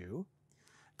oppresses you,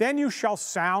 then you shall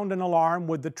sound an alarm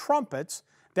with the trumpets,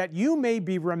 that you may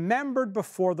be remembered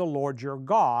before the Lord your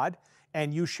God,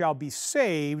 and you shall be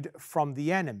saved from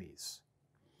the enemies.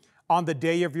 On the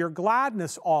day of your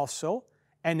gladness also,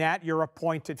 and at your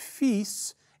appointed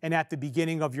feasts, and at the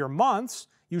beginning of your months,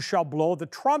 you shall blow the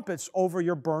trumpets over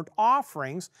your burnt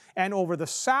offerings and over the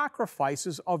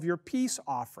sacrifices of your peace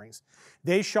offerings.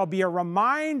 They shall be a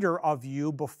reminder of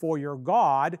you before your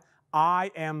God.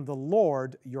 I am the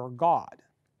Lord your God."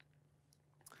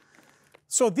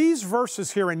 So these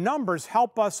verses here in Numbers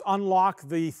help us unlock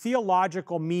the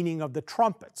theological meaning of the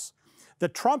trumpets. The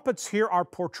trumpets here are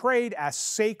portrayed as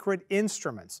sacred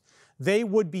instruments. They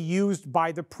would be used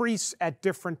by the priests at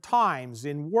different times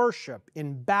in worship,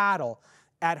 in battle,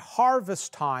 at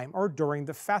harvest time, or during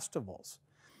the festivals.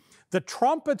 The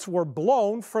trumpets were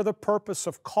blown for the purpose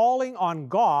of calling on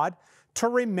God to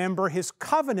remember His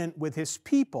covenant with His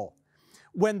people.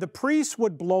 When the priests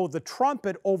would blow the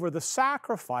trumpet over the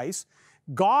sacrifice,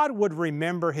 God would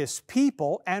remember His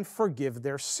people and forgive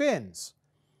their sins.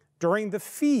 During the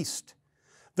feast,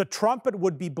 the trumpet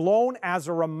would be blown as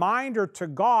a reminder to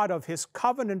God of His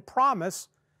covenant promise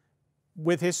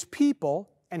with His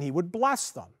people, and He would bless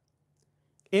them.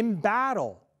 In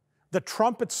battle, the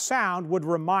trumpet sound would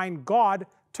remind God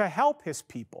to help His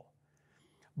people.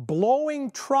 Blowing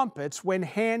trumpets went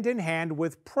hand in hand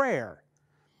with prayer.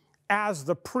 As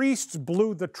the priests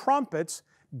blew the trumpets,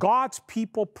 God's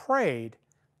people prayed,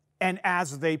 and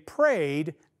as they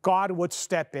prayed, God would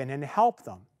step in and help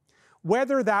them.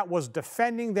 Whether that was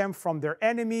defending them from their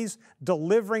enemies,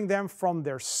 delivering them from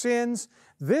their sins,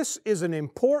 this is an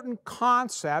important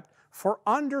concept for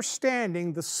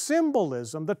understanding the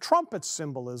symbolism, the trumpet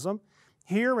symbolism,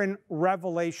 here in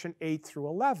Revelation 8 through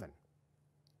 11.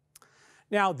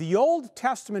 Now, the Old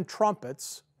Testament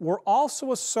trumpets were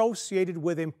also associated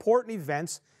with important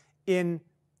events in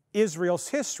Israel's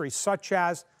history, such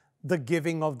as the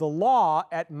giving of the law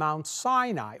at Mount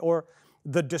Sinai or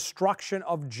the destruction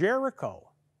of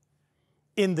Jericho.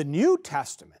 In the New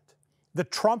Testament, the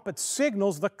trumpet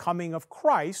signals the coming of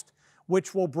Christ,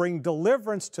 which will bring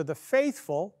deliverance to the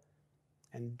faithful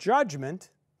and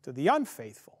judgment to the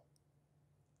unfaithful.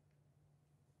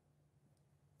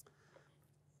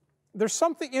 There's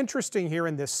something interesting here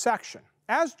in this section.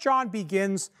 As John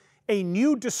begins a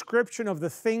new description of the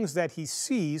things that he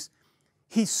sees,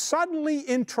 he suddenly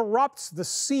interrupts the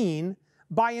scene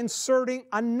by inserting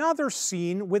another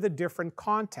scene with a different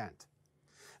content.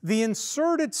 The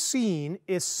inserted scene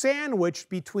is sandwiched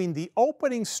between the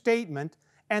opening statement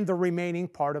and the remaining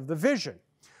part of the vision.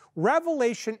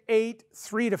 Revelation 8,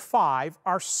 3-5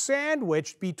 are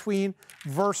sandwiched between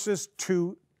verses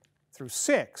 2 through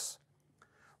 6.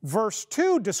 Verse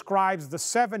 2 describes the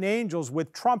 7 angels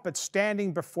with trumpets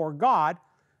standing before God,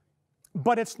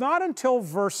 but it's not until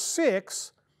verse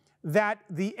 6 that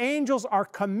the angels are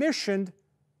commissioned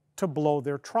to blow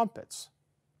their trumpets.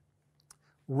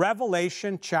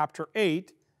 Revelation chapter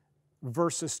 8,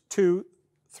 verses 2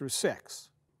 through 6.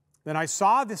 Then I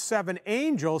saw the 7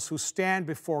 angels who stand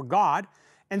before God,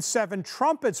 and 7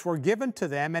 trumpets were given to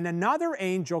them, and another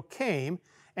angel came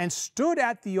and stood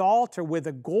at the altar with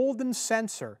a golden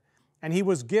censer, and he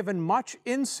was given much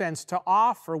incense to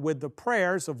offer with the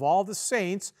prayers of all the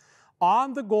saints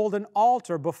on the golden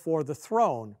altar before the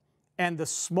throne. And the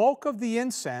smoke of the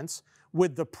incense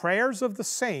with the prayers of the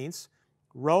saints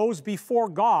rose before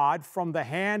God from the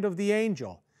hand of the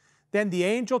angel. Then the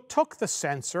angel took the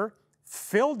censer,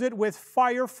 filled it with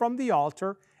fire from the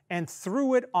altar, and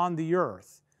threw it on the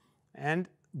earth. And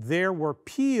there were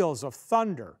peals of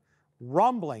thunder,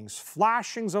 rumblings,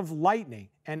 flashings of lightning,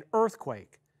 and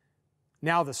earthquake.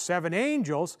 Now the 7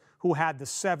 angels who had the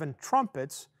 7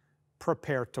 trumpets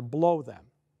prepared to blow them.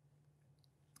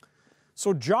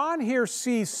 So John here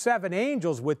sees 7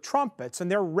 angels with trumpets,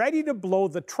 and they're ready to blow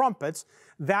the trumpets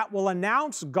that will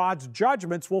announce God's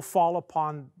judgments will fall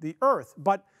upon the earth.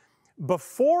 But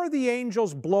before the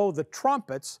angels blow the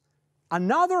trumpets,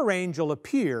 another angel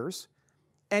appears,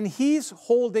 and he's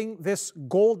holding this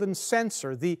golden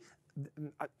censer,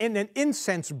 in an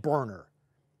incense burner,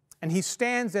 and he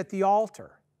stands at the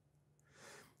altar.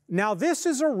 Now this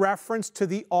is a reference to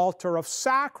the altar of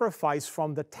sacrifice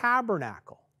from the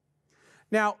tabernacle.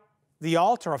 Now, the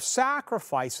altar of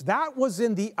sacrifice, that was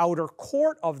in the outer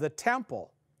court of the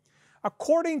temple.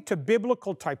 According to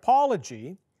biblical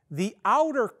typology, the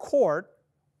outer court,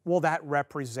 well, that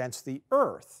represents the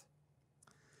earth.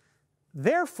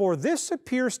 Therefore, this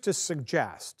appears to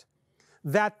suggest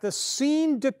that the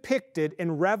scene depicted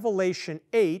in Revelation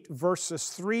 8, verses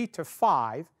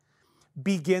 3-5,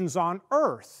 begins on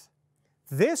earth.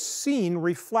 This scene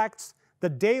reflects the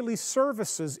daily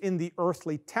services in the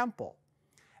earthly temple.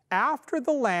 After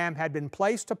the lamb had been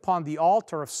placed upon the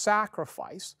altar of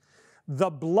sacrifice, the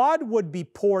blood would be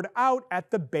poured out at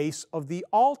the base of the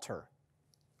altar.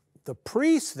 The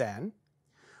priest then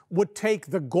would take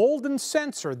the golden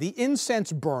censer, the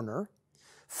incense burner,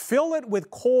 fill it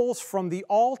with coals from the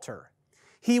altar.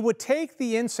 He would take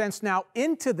the incense now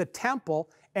into the temple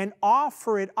and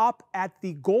offer it up at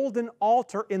the golden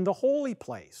altar in the holy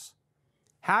place.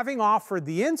 Having offered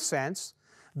the incense,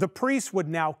 the priest would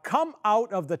now come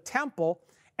out of the temple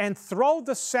and throw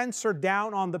the censer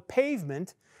down on the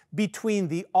pavement between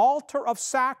the altar of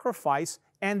sacrifice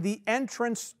and the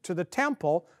entrance to the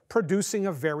temple, producing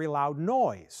a very loud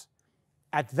noise.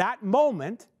 At that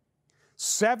moment,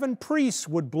 7 priests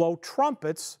would blow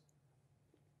trumpets,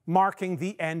 marking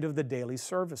the end of the daily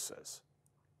services.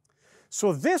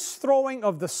 So this throwing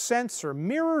of the censer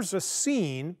mirrors a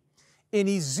scene in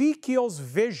Ezekiel's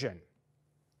vision.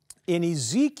 In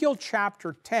Ezekiel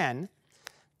chapter 10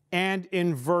 and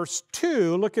in verse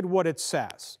 2, look at what it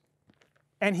says.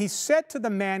 And he said to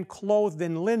the man clothed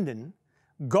in linen,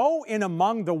 "Go in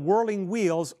among the whirling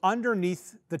wheels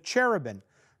underneath the cherubim.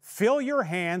 Fill your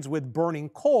hands with burning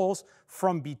coals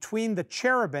from between the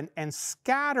cherubim and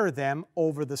scatter them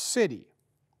over the city."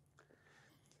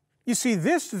 You see,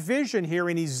 this vision here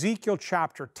in Ezekiel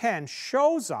chapter 10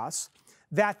 shows us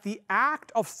that the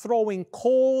act of throwing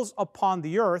coals upon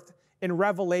the earth in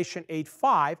Revelation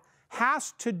 8:5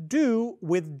 has to do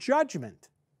with judgment.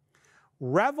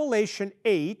 Revelation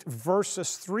 8,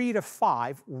 verses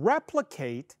 3-5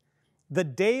 replicate the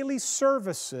daily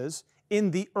services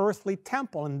in the earthly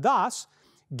temple, and thus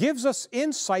gives us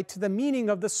insight to the meaning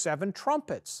of the 7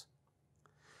 trumpets.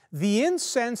 The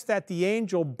incense that the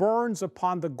angel burns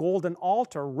upon the golden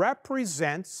altar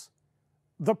represents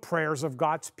the prayers of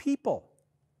God's people.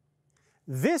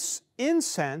 This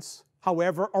incense,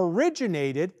 however,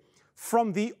 originated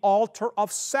from the altar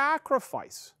of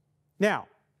sacrifice. Now,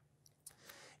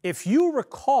 if you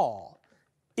recall,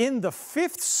 in the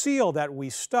 5th seal that we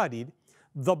studied,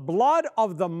 the blood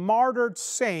of the martyred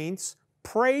saints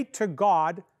prayed to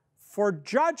God for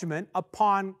judgment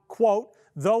upon, quote,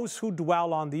 those who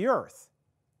dwell on the earth.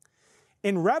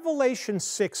 In Revelation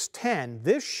 6:10,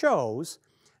 this shows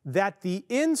that the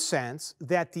incense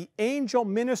that the angel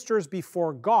ministers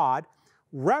before God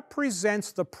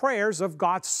represents the prayers of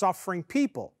God's suffering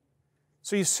people.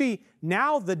 So you see,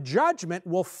 now the judgment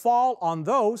will fall on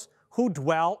those who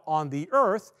dwell on the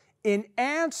earth in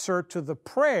answer to the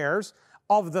prayers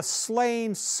of the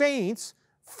slain saints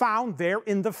found there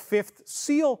in the fifth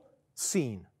seal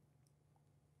scene.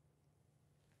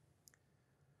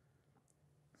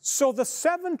 So the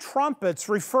seven trumpets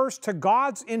refers to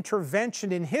God's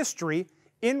intervention in history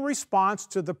in response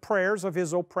to the prayers of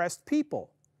his oppressed people.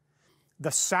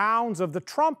 The sounds of the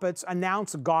trumpets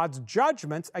announce God's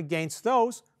judgments against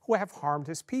those who have harmed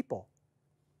his people.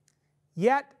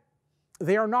 Yet,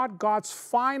 they are not God's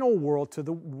final word to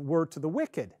the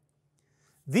wicked.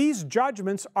 These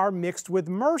judgments are mixed with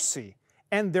mercy,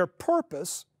 and their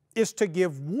purpose is to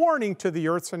give warning to the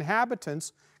earth's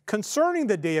inhabitants concerning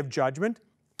the day of judgment,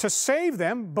 to save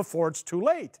them before it's too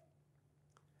late.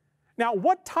 Now,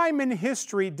 what time in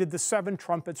history did the seven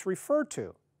trumpets refer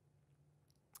to?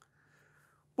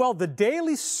 Well, the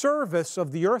daily service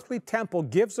of the earthly temple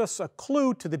gives us a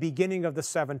clue to the beginning of the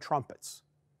seven trumpets.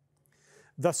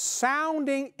 The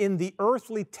sounding in the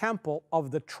earthly temple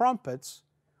of the trumpets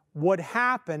would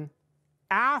happen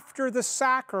after the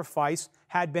sacrifice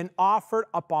had been offered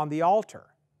upon the altar.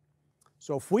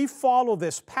 So if we follow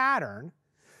this pattern,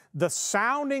 the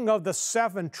sounding of the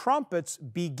seven trumpets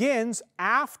begins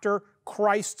after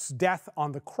Christ's death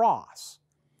on the cross.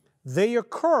 They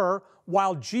occur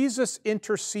while Jesus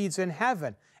intercedes in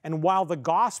heaven and while the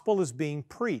gospel is being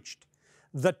preached.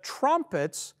 The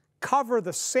trumpets cover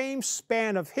the same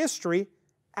span of history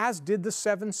as did the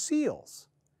seven seals.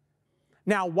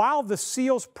 Now, while the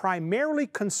seals primarily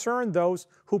concern those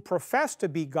who profess to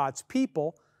be God's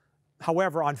people,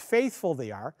 however unfaithful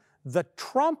they are, the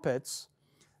trumpets,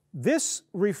 this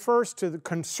refers to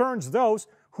concerns those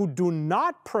who do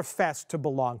not profess to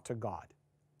belong to God.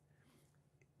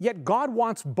 Yet God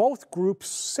wants both groups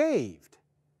saved.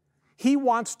 He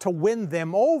wants to win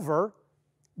them over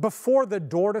before the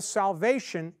door to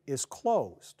salvation is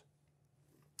closed.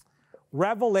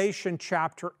 Revelation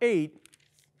chapter 8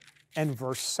 and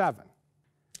verse 7.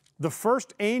 The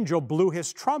first angel blew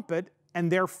his trumpet,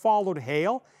 and there followed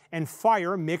hail and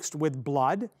fire mixed with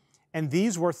blood, and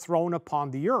these were thrown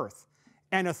upon the earth.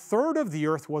 And a third of the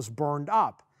earth was burned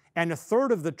up, and a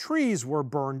third of the trees were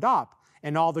burned up,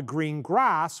 and all the green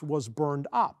grass was burned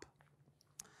up.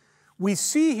 We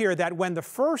see here that when the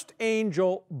first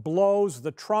angel blows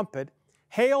the trumpet,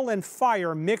 hail and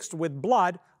fire mixed with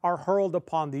blood are hurled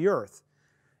upon the earth.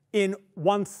 In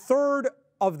 1/3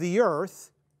 of the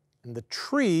earth, and the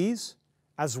trees,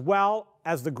 as well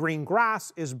as the green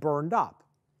grass, is burned up.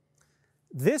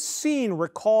 This scene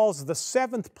recalls the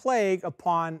seventh plague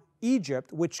upon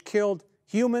Egypt, which killed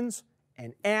humans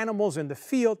and animals in the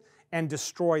field and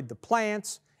destroyed the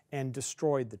plants and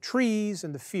destroyed the trees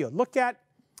in the field. Look at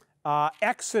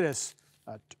Exodus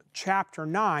chapter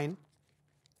 9,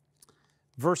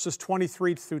 verses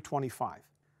 23 through 25.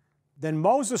 Then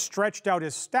Moses stretched out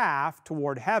his staff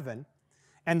toward heaven,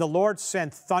 and the Lord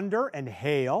sent thunder and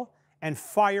hail, and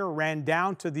fire ran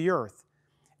down to the earth.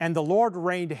 And the Lord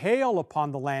rained hail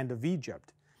upon the land of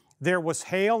Egypt. There was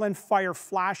hail and fire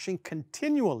flashing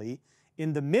continually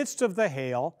in the midst of the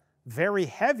hail, very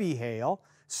heavy hail,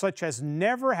 such as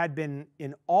never had been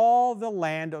in all the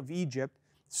land of Egypt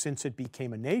since it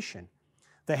became a nation.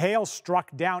 The hail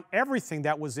struck down everything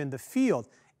that was in the field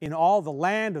in all the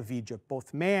land of Egypt,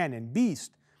 both man and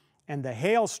beast. And the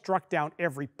hail struck down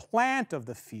every plant of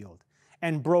the field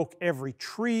and broke every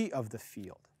tree of the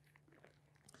field.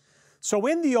 So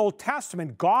in the Old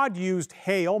Testament, God used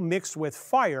hail mixed with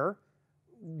fire,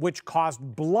 which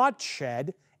caused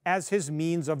bloodshed, as his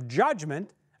means of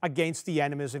judgment against the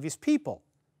enemies of his people.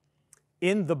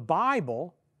 In the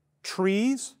Bible,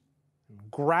 trees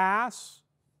and grass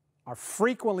are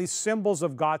frequently symbols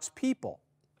of God's people.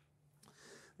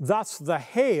 Thus, the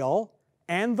hail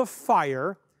and the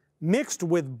fire mixed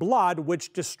with blood,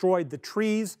 which destroyed the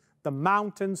trees, the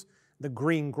mountains, the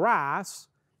green grass,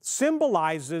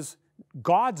 symbolizes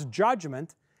God's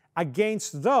judgment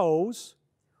against those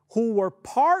who were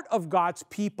part of God's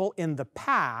people in the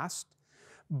past,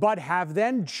 but have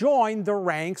then joined the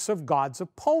ranks of God's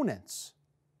opponents.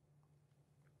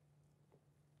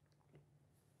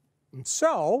 And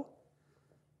so,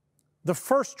 the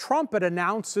first trumpet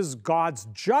announces God's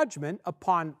judgment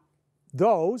upon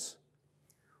those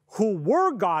who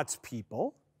were God's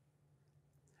people,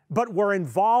 but were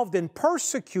involved in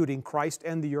persecuting Christ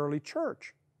and the early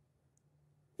church.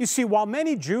 You see, while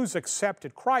many Jews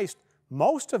accepted Christ,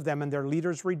 most of them and their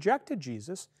leaders rejected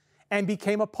Jesus and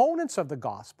became opponents of the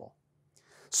gospel.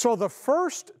 So the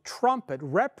first trumpet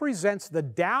represents the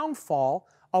downfall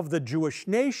of the Jewish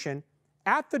nation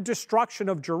at the destruction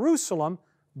of Jerusalem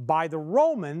by the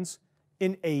Romans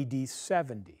in AD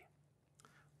 70.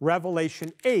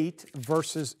 Revelation 8,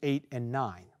 verses 8 and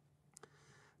 9.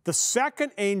 The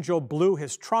second angel blew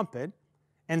his trumpet,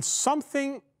 and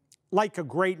something like a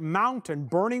great mountain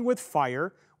burning with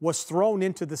fire was thrown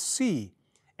into the sea,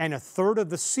 and a third of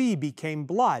the sea became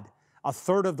blood. A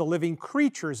third of the living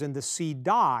creatures in the sea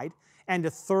died, and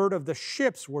a third of the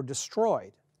ships were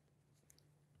destroyed.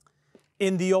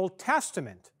 In the Old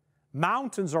Testament,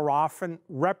 mountains are often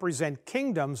represent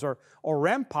kingdoms or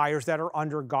empires that are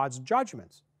under God's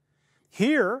judgments.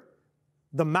 Here,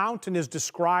 the mountain is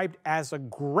described as a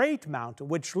great mountain,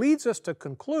 which leads us to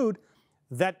conclude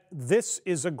that this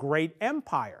is a great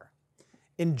empire.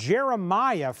 In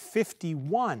Jeremiah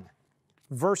 51,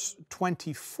 verse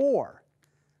 24,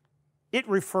 it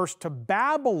refers to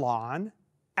Babylon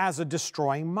as a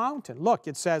destroying mountain. Look,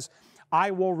 it says,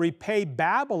 I will repay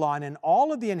Babylon and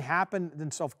all of the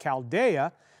inhabitants of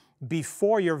Chaldea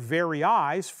before your very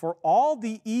eyes for all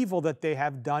the evil that they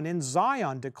have done in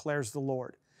Zion, declares the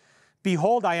Lord.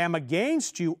 Behold, I am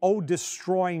against you, O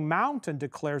destroying mountain,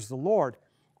 declares the Lord,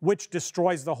 which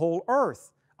destroys the whole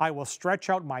earth. I will stretch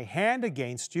out my hand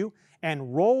against you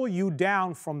and roll you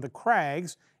down from the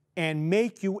crags and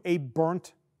make you a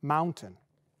burnt mountain.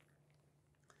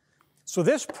 So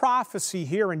this prophecy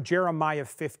here in Jeremiah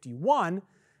 51,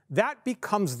 that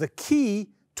becomes the key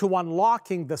to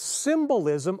unlocking the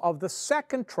symbolism of the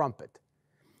second trumpet.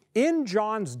 In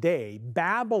John's day,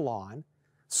 Babylon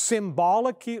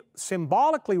symbolically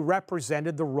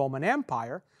represented the Roman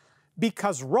Empire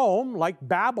because Rome, like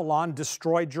Babylon,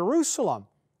 destroyed Jerusalem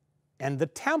and the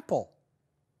temple,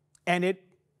 and it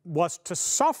was to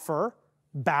suffer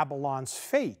Babylon's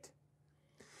fate.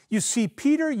 You see,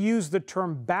 Peter used the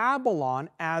term Babylon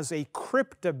as a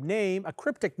cryptic name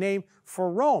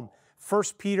for Rome. 1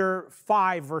 Peter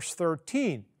 5, verse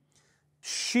 13.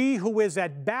 She who is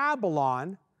at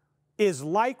Babylon is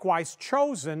likewise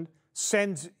chosen,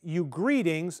 sends you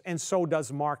greetings, and so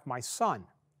does Mark, my son.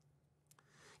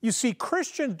 You see,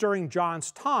 Christians during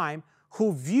John's time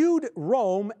who viewed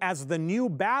Rome as the new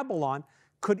Babylon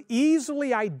could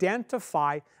easily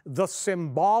identify the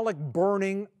symbolic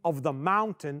burning of the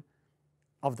mountain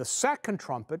of the second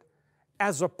trumpet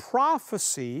as a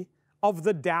prophecy of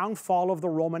the downfall of the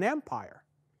Roman Empire.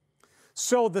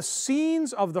 So the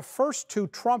scenes of the first two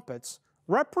trumpets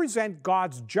represent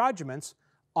God's judgments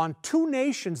on two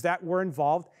nations that were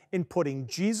involved in putting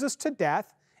Jesus to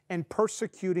death and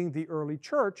persecuting the early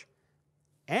church,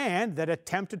 and that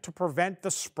attempted to prevent the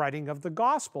spreading of the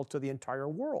gospel to the entire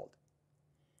world.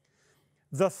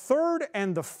 The third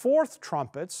and the fourth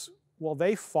trumpets, well,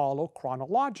 they follow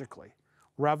chronologically.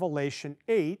 Revelation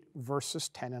 8, verses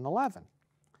 10 and 11.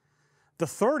 The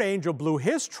third angel blew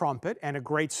his trumpet, and a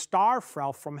great star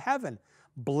fell from heaven,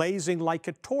 blazing like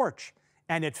a torch,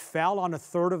 and it fell on a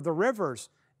third of the rivers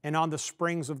and on the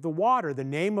springs of the water. The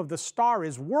name of the star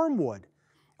is Wormwood.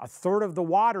 A third of the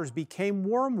waters became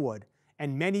wormwood,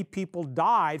 and many people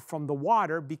died from the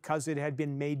water because it had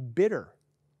been made bitter.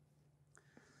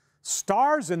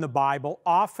 Stars in the Bible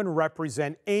often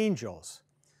represent angels.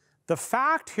 The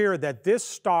fact here that this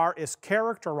star is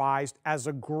characterized as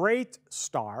a great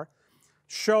star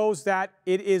shows that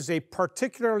it is a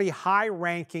particularly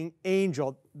high-ranking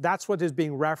angel. That's what is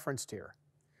being referenced here.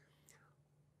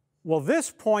 Well,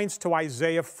 this points to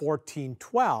Isaiah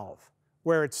 14:12,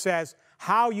 where it says,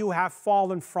 "How you have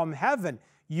fallen from heaven,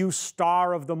 you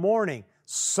star of the morning,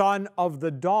 son of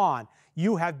the dawn.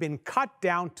 You have been cut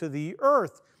down to the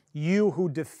earth, you who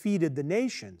defeated the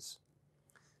nations."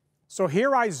 So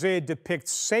here Isaiah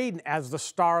depicts Satan as the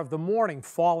star of the morning,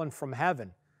 fallen from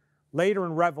heaven. Later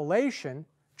in Revelation,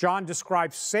 John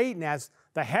describes Satan as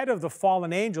the head of the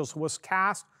fallen angels who was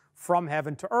cast from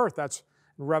heaven to earth. That's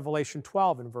in Revelation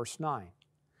 12 and verse 9.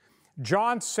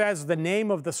 John says the name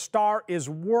of the star is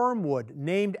wormwood,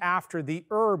 named after the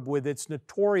herb with its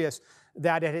notorious,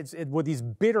 with these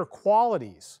bitter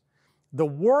qualities. The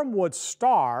wormwood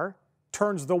star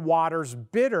turns the waters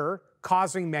bitter,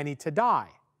 causing many to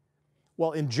die.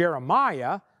 Well, in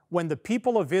Jeremiah, when the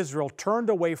people of Israel turned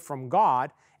away from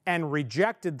God and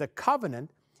rejected the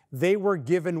covenant, they were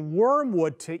given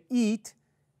wormwood to eat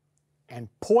and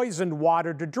poisoned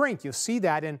water to drink. You see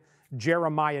that in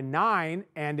Jeremiah 9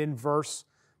 and in verse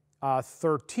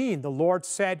 13. The Lord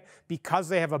said, "Because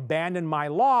they have abandoned my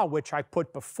law, which I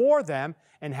put before them,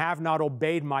 and have not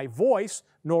obeyed my voice,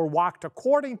 nor walked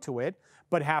according to it,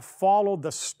 but have followed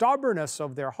the stubbornness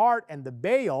of their heart and the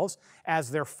Baals,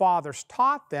 as their fathers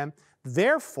taught them.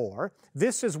 Therefore,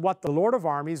 this is what the Lord of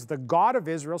armies, the God of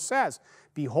Israel, says,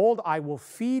 Behold, I will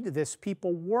feed this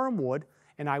people wormwood,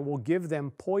 and I will give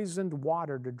them poisoned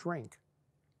water to drink."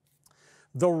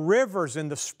 The rivers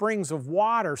and the springs of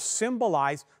water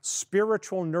symbolize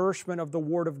spiritual nourishment of the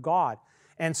Word of God.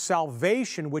 and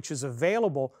salvation which is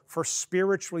available for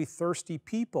spiritually thirsty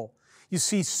people. You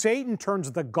see, Satan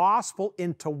turns the gospel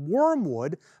into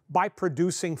wormwood by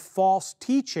producing false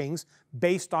teachings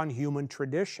based on human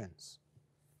traditions.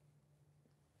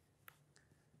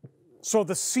 So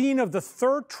the scene of the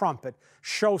third trumpet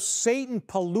shows Satan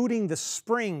polluting the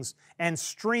springs and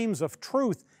streams of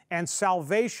truth and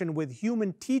salvation with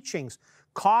human teachings,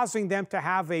 causing them to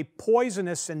have a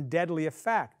poisonous and deadly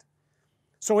effect.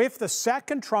 So if the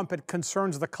second trumpet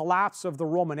concerns the collapse of the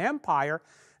Roman Empire,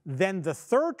 then the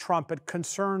third trumpet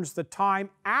concerns the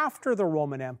time after the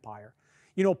Roman Empire.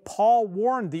 You know, Paul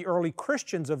warned the early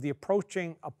Christians of the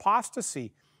approaching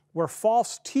apostasy, where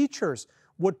false teachers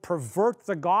would pervert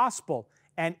the gospel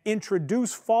and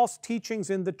introduce false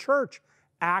teachings in the church.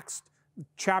 Acts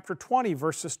chapter 20,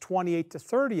 verses 28 to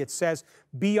 30, it says,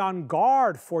 "Be on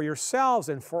guard for yourselves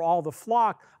and for all the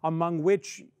flock among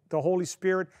which the Holy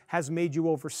Spirit has made you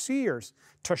overseers,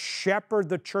 to shepherd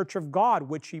the church of God,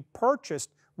 which He purchased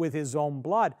with His own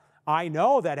blood. I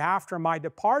know that after my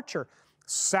departure,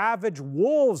 savage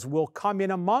wolves will come in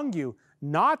among you,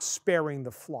 not sparing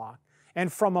the flock.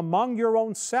 And from among your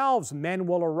own selves men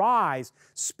will arise,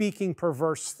 speaking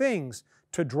perverse things,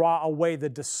 to draw away the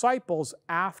disciples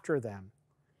after them."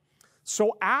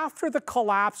 So after the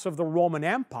collapse of the Roman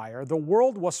Empire, the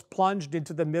world was plunged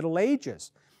into the Middle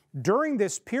Ages. During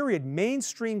this period,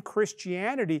 mainstream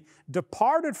Christianity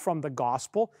departed from the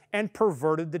gospel and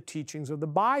perverted the teachings of the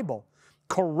Bible.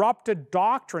 Corrupted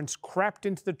doctrines crept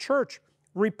into the church,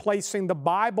 replacing the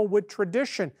Bible with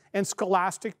tradition and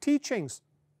scholastic teachings.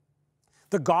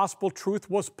 The gospel truth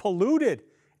was polluted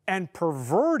and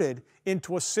perverted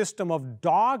into a system of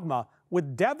dogma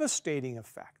with devastating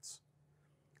effects.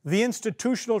 The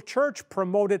institutional church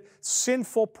promoted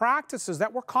sinful practices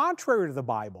that were contrary to the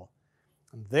Bible.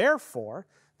 And therefore,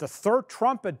 the third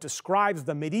trumpet describes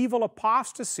the medieval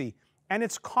apostasy and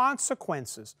its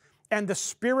consequences, and the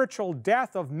spiritual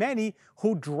death of many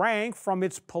who drank from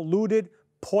its polluted,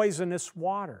 poisonous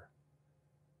water.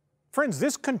 Friends,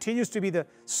 this continues to be the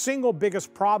single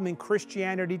biggest problem in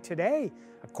Christianity today,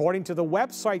 according to the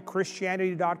website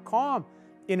Christianity.com,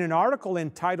 in an article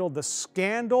entitled "The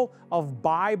Scandal of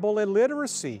Bible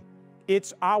Illiteracy."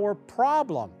 It's our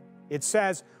problem. It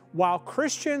says, while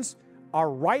Christians are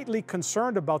rightly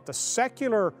concerned about the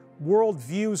secular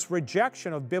worldview's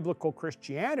rejection of biblical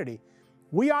Christianity,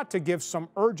 we ought to give some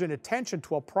urgent attention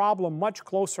to a problem much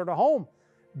closer to home: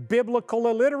 biblical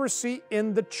illiteracy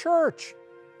in the church.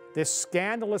 This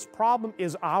scandalous problem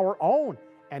is our own,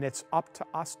 and it's up to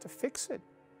us to fix it.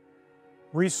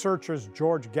 Researchers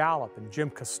George Gallup and Jim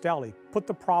Castelli put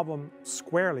the problem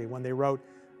squarely when they wrote,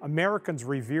 "Americans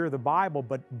revere the Bible,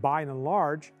 but by and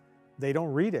large, they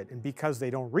don't read it. And because they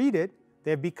don't read it,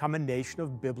 they have become a nation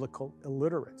of biblical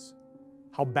illiterates."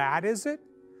 How bad is it?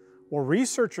 Well,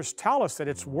 researchers tell us that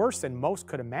it's worse than most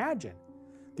could imagine.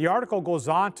 The article goes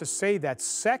on to say that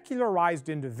secularized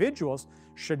individuals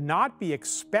should not be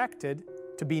expected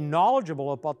to be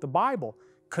knowledgeable about the Bible.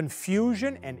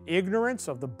 Confusion and ignorance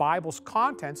of the Bible's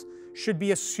contents should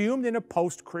be assumed in a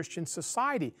post-Christian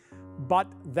society, but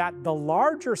that the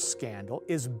larger scandal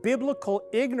is biblical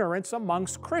ignorance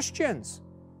amongst Christians.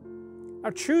 Now,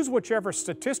 choose whichever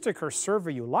statistic or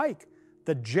survey you like.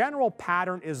 The general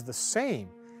pattern is the same.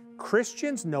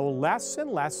 Christians know less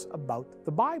and less about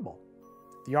the Bible.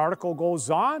 The article goes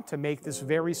on to make this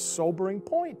very sobering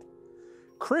point.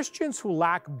 Christians who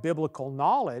lack biblical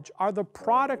knowledge are the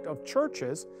product of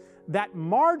churches that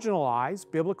marginalize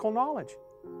biblical knowledge.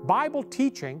 Bible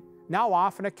teaching now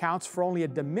often accounts for only a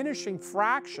diminishing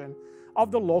fraction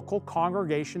of the local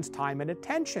congregation's time and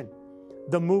attention.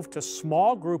 The move to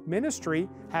small group ministry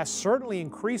has certainly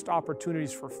increased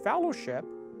opportunities for fellowship,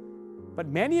 but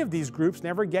many of these groups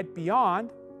never get beyond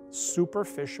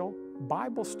superficial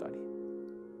Bible study.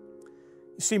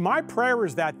 You see, my prayer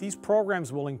is that these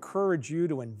programs will encourage you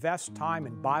to invest time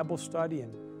in Bible study,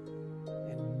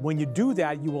 and when you do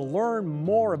that, you will learn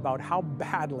more about how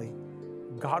badly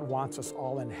God wants us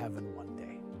all in heaven one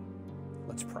day.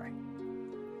 Let's pray.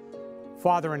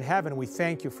 Father in heaven, we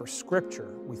thank you for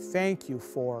Scripture. We thank you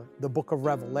for the book of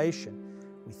Revelation.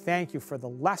 We thank you for the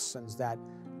lessons that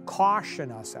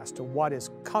caution us as to what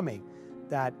is coming,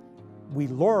 that we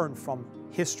learn from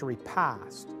history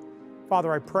past.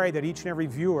 Father, I pray that each and every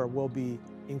viewer will be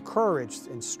encouraged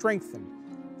and strengthened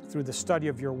through the study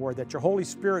of your word, that your Holy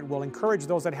Spirit will encourage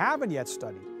those that haven't yet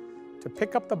studied to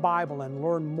pick up the Bible and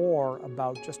learn more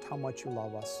about just how much you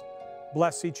love us.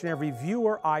 Bless each and every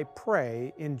viewer, I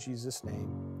pray, in Jesus' name.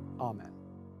 Amen.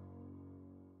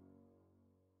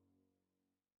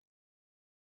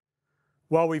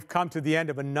 Well, we've come to the end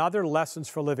of another Lessons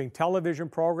for Living television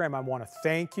program. I want to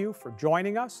thank you for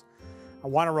joining us. I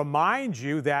want to remind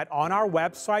you that on our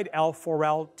website,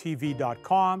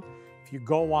 l4ltv.com, if you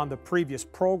go on the previous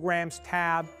programs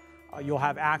tab, you'll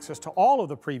have access to all of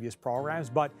the previous programs.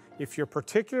 But if you're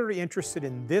particularly interested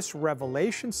in this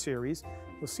Revelation series,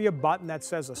 you'll see a button that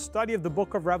says A Study of the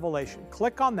Book of Revelation.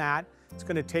 Click on that. It's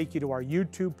going to take you to our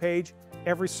YouTube page.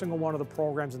 Every single one of the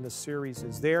programs in this series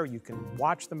is there. You can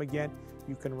watch them again.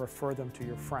 You can refer them to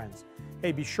your friends.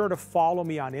 Hey, be sure to follow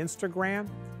me on Instagram,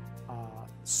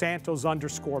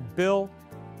 Santos_Bill.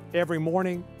 Every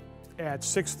morning at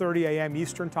 6:30 a.m.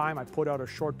 Eastern Time, I put out a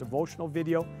short devotional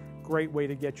video. Great way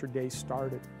to get your day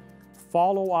started.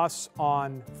 Follow us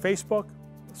on Facebook.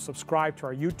 Subscribe to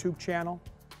our YouTube channel.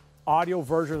 Audio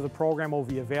version of the program will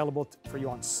be available for you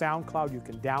on SoundCloud. You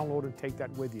can download and take that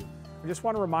with you. I just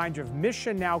want to remind you of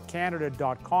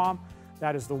missionnowcanada.com.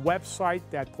 That is the website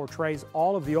that portrays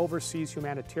all of the overseas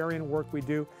humanitarian work we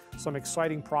do. Some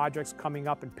exciting projects coming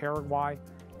up in Paraguay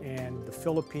and the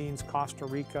Philippines, Costa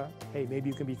Rica. Hey, maybe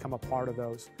you can become a part of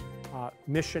those.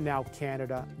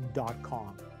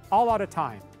 missionnowcanada.com. All out of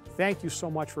time. Thank you so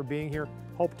much for being here.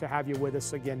 Hope to have you with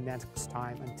us again next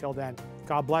time. Until then,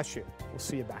 God bless you. We'll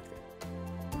see you back there.